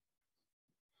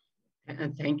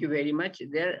 Thank you very much.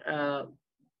 There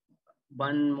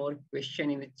one more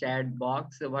question in the chat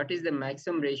box. What is the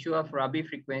maximum ratio of Rabi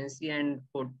frequency and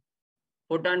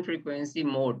photon frequency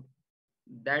mode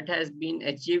that has been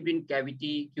achieved in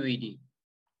cavity QED?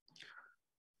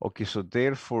 Okay, so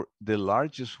therefore the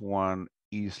largest one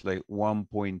is like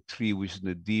 1.3, which is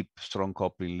the deep strong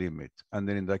coupling limit. And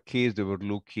then in that case, they were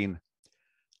looking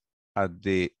at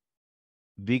the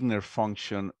Wigner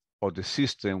function of the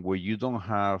system where you don't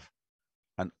have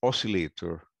an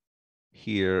oscillator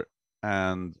here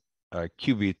and a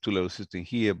qubit two-level system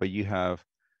here, but you have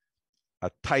a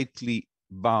tightly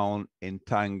bound,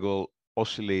 entangled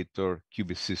oscillator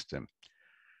qubit system.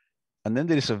 And then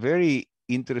there is a very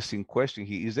interesting question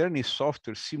here. Is there any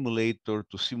software simulator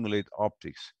to simulate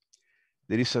optics?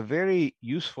 There is a very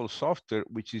useful software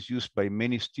which is used by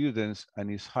many students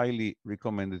and is highly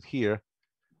recommended here,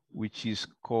 which is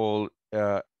called,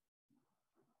 I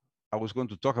was going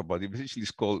to talk about it, essentially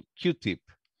it's called QTIP.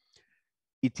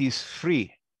 It is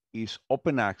free is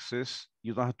open access.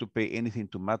 You don't have to pay anything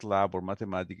to MATLAB or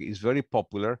Mathematica. It's very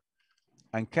popular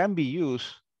and can be used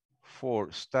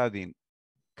for studying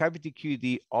cavity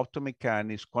QED,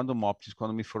 optomechanics, quantum optics,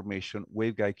 quantum information,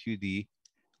 waveguide QED,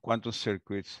 quantum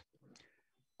circuits,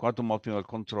 quantum optimal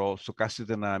control, stochastic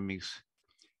dynamics,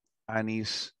 and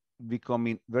is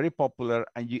becoming very popular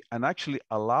and actually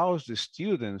allows the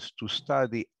students to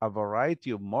study a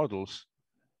variety of models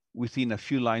within a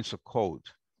few lines of code,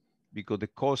 because the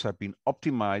codes have been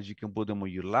optimized. You can put them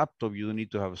on your laptop. You don't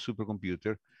need to have a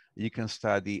supercomputer. You can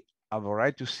study a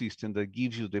variety of systems that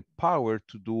gives you the power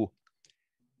to do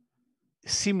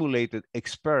simulated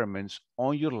experiments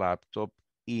on your laptop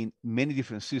in many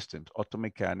different systems,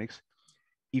 automechanics.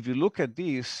 If you look at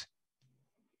this,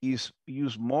 is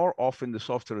used more often the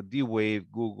software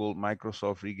D-Wave, Google,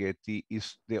 Microsoft, RIKEN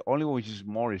is the only one which is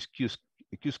more is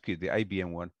QIQT, the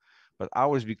IBM one, but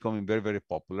ours is becoming very, very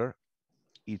popular.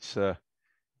 It's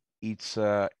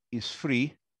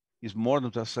free, it's more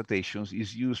than just citations,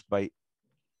 it's used by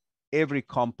every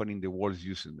company in the world is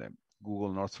using them.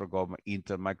 Google, Northrop Grumman,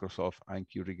 Intel, Microsoft, and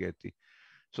QIQT.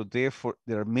 So therefore,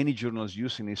 there are many journals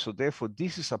using it. So therefore,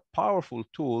 this is a powerful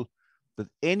tool that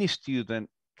any student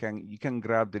you can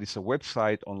grab. There is a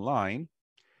website online.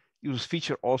 It was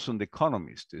featured also in The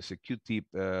Economist. There's a QT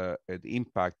the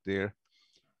impact there.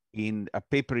 In a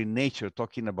paper in Nature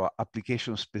talking about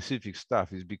application-specific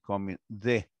stuff is becoming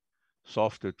the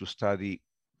software to study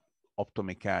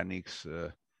optomechanics,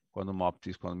 quantum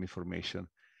optics, quantum information.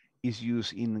 Is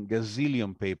used in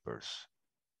gazillion papers.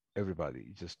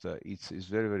 Everybody, just it's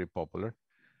very, very popular.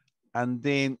 And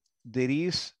then there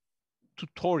is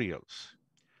tutorials.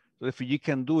 So if you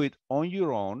can do it on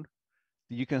your own,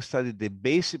 you can study the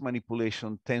basic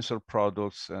manipulation, tensor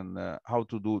products, and how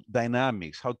to do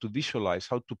dynamics, how to visualize,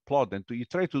 how to plot. And you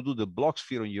try to do the block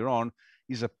sphere on your own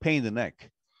is a pain in the neck.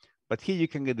 But here you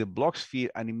can get the block sphere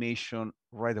animation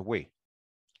right away.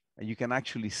 And you can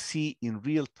actually see in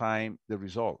real time the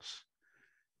results.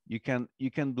 You can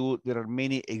do, there are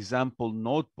many example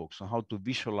notebooks on how to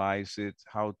visualize it,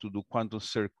 how to do quantum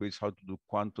circuits, how to do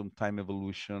quantum time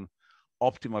evolution,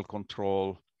 optimal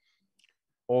control,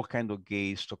 all kinds of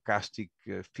gates, stochastic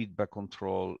feedback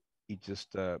control. It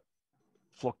just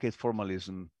Floquet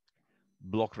formalism,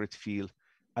 block rate field,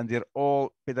 and they're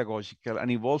all pedagogical and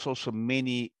involves also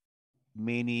many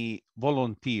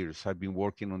volunteers have been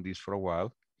working on this for a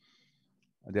while.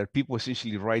 And there are people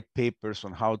essentially write papers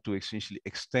on how to essentially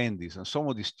extend this. And some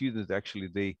of the students actually,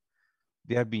 they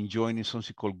have been joining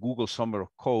something called Google Summer of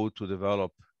Code to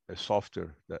develop a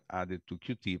software that added to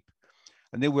QTIP.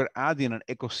 And then we're adding an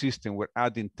ecosystem. We're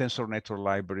adding tensor network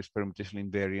libraries, permutation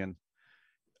invariant,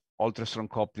 ultrastrong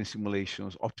coupling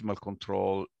simulations, optimal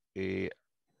control,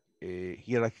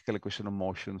 hierarchical equation of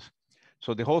motions.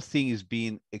 So the whole thing is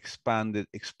being expanded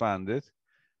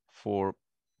for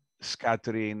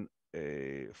scattering,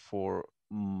 for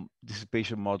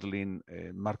dissipation modeling,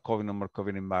 Markovian and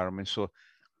Markovian environment. So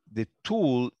the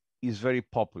tool is very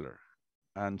popular,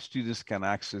 and students can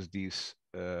access these.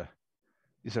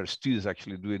 These are students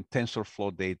actually doing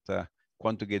TensorFlow data,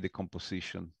 quantum gate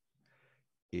decomposition,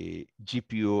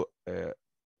 GPU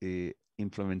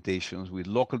implementations with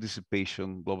local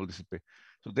dissipation, global dissipation.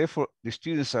 So therefore, the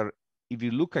students are, if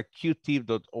you look at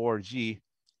qtip.org,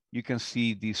 you can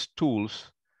see these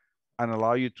tools and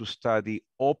allow you to study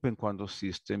open quantum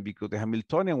system, because the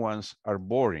Hamiltonian ones are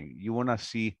boring. You want to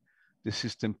see the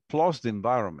system plus the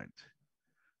environment.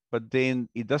 But then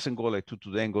it doesn't go like 2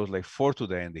 to the n, goes like 4 to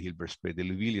the n, the Hilbert space, the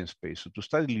Liouvillean space. So to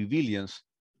study Liouvilleans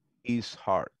is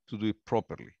hard to do it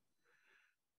properly.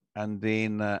 And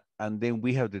then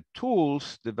we have the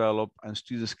tools developed, and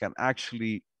students can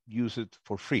actually use it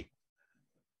for free.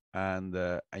 And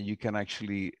you can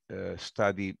actually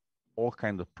study all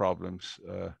kinds of problems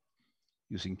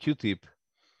using QTIP,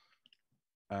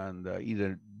 and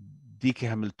either decay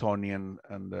Hamiltonian,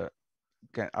 and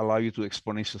can allow you to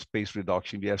exponential space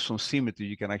reduction. If you have some symmetry,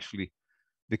 you can actually,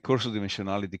 the course of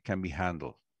dimensionality can be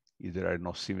handled. If there are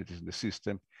no symmetries in the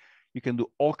system, you can do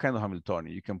all kinds of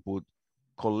Hamiltonian. You can put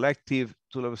collective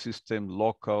two-level system,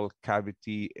 local,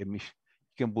 cavity, emission.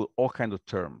 You can put all kinds of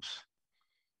terms.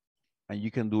 And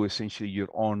you can do essentially your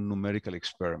own numerical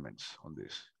experiments on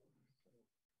this.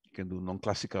 You can do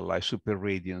non-classical light, super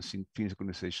radiance, infinite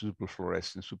condensation, super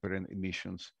fluorescence, super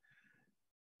emissions,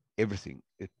 everything.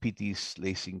 PTs,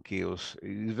 lacing, chaos.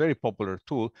 It's a very popular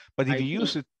tool. But if you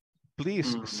use it,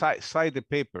 please cite the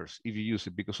papers if you use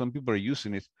it, because some people are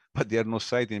using it, but they are not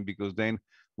citing, because then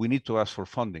we need to ask for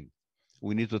funding.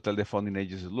 We need to tell the funding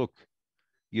agencies, look,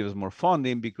 give us more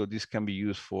funding, because this can be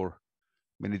used for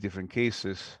many different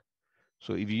cases.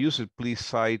 So if you use it, please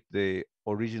cite the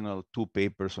original 2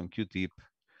 papers on QTIP.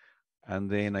 And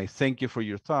then I thank you for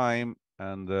your time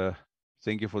and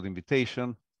thank you for the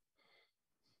invitation.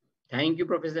 Thank you,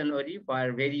 Professor Nori,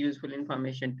 for very useful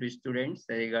information to students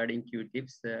regarding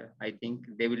QTIPs. I think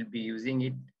they will be using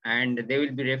it and they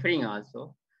will be referring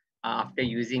also after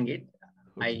using it.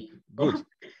 Okay. Good.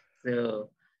 So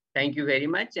thank you very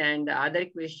much. And other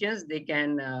questions, they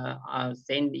can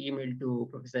send email to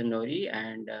Professor Nori,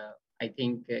 and I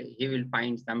think he will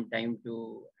find some time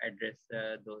to address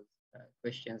those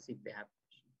questions if they have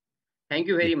questions. Thank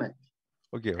you very much.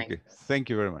 Okay, okay. Thank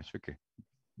you very much. Okay.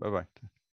 Bye-bye.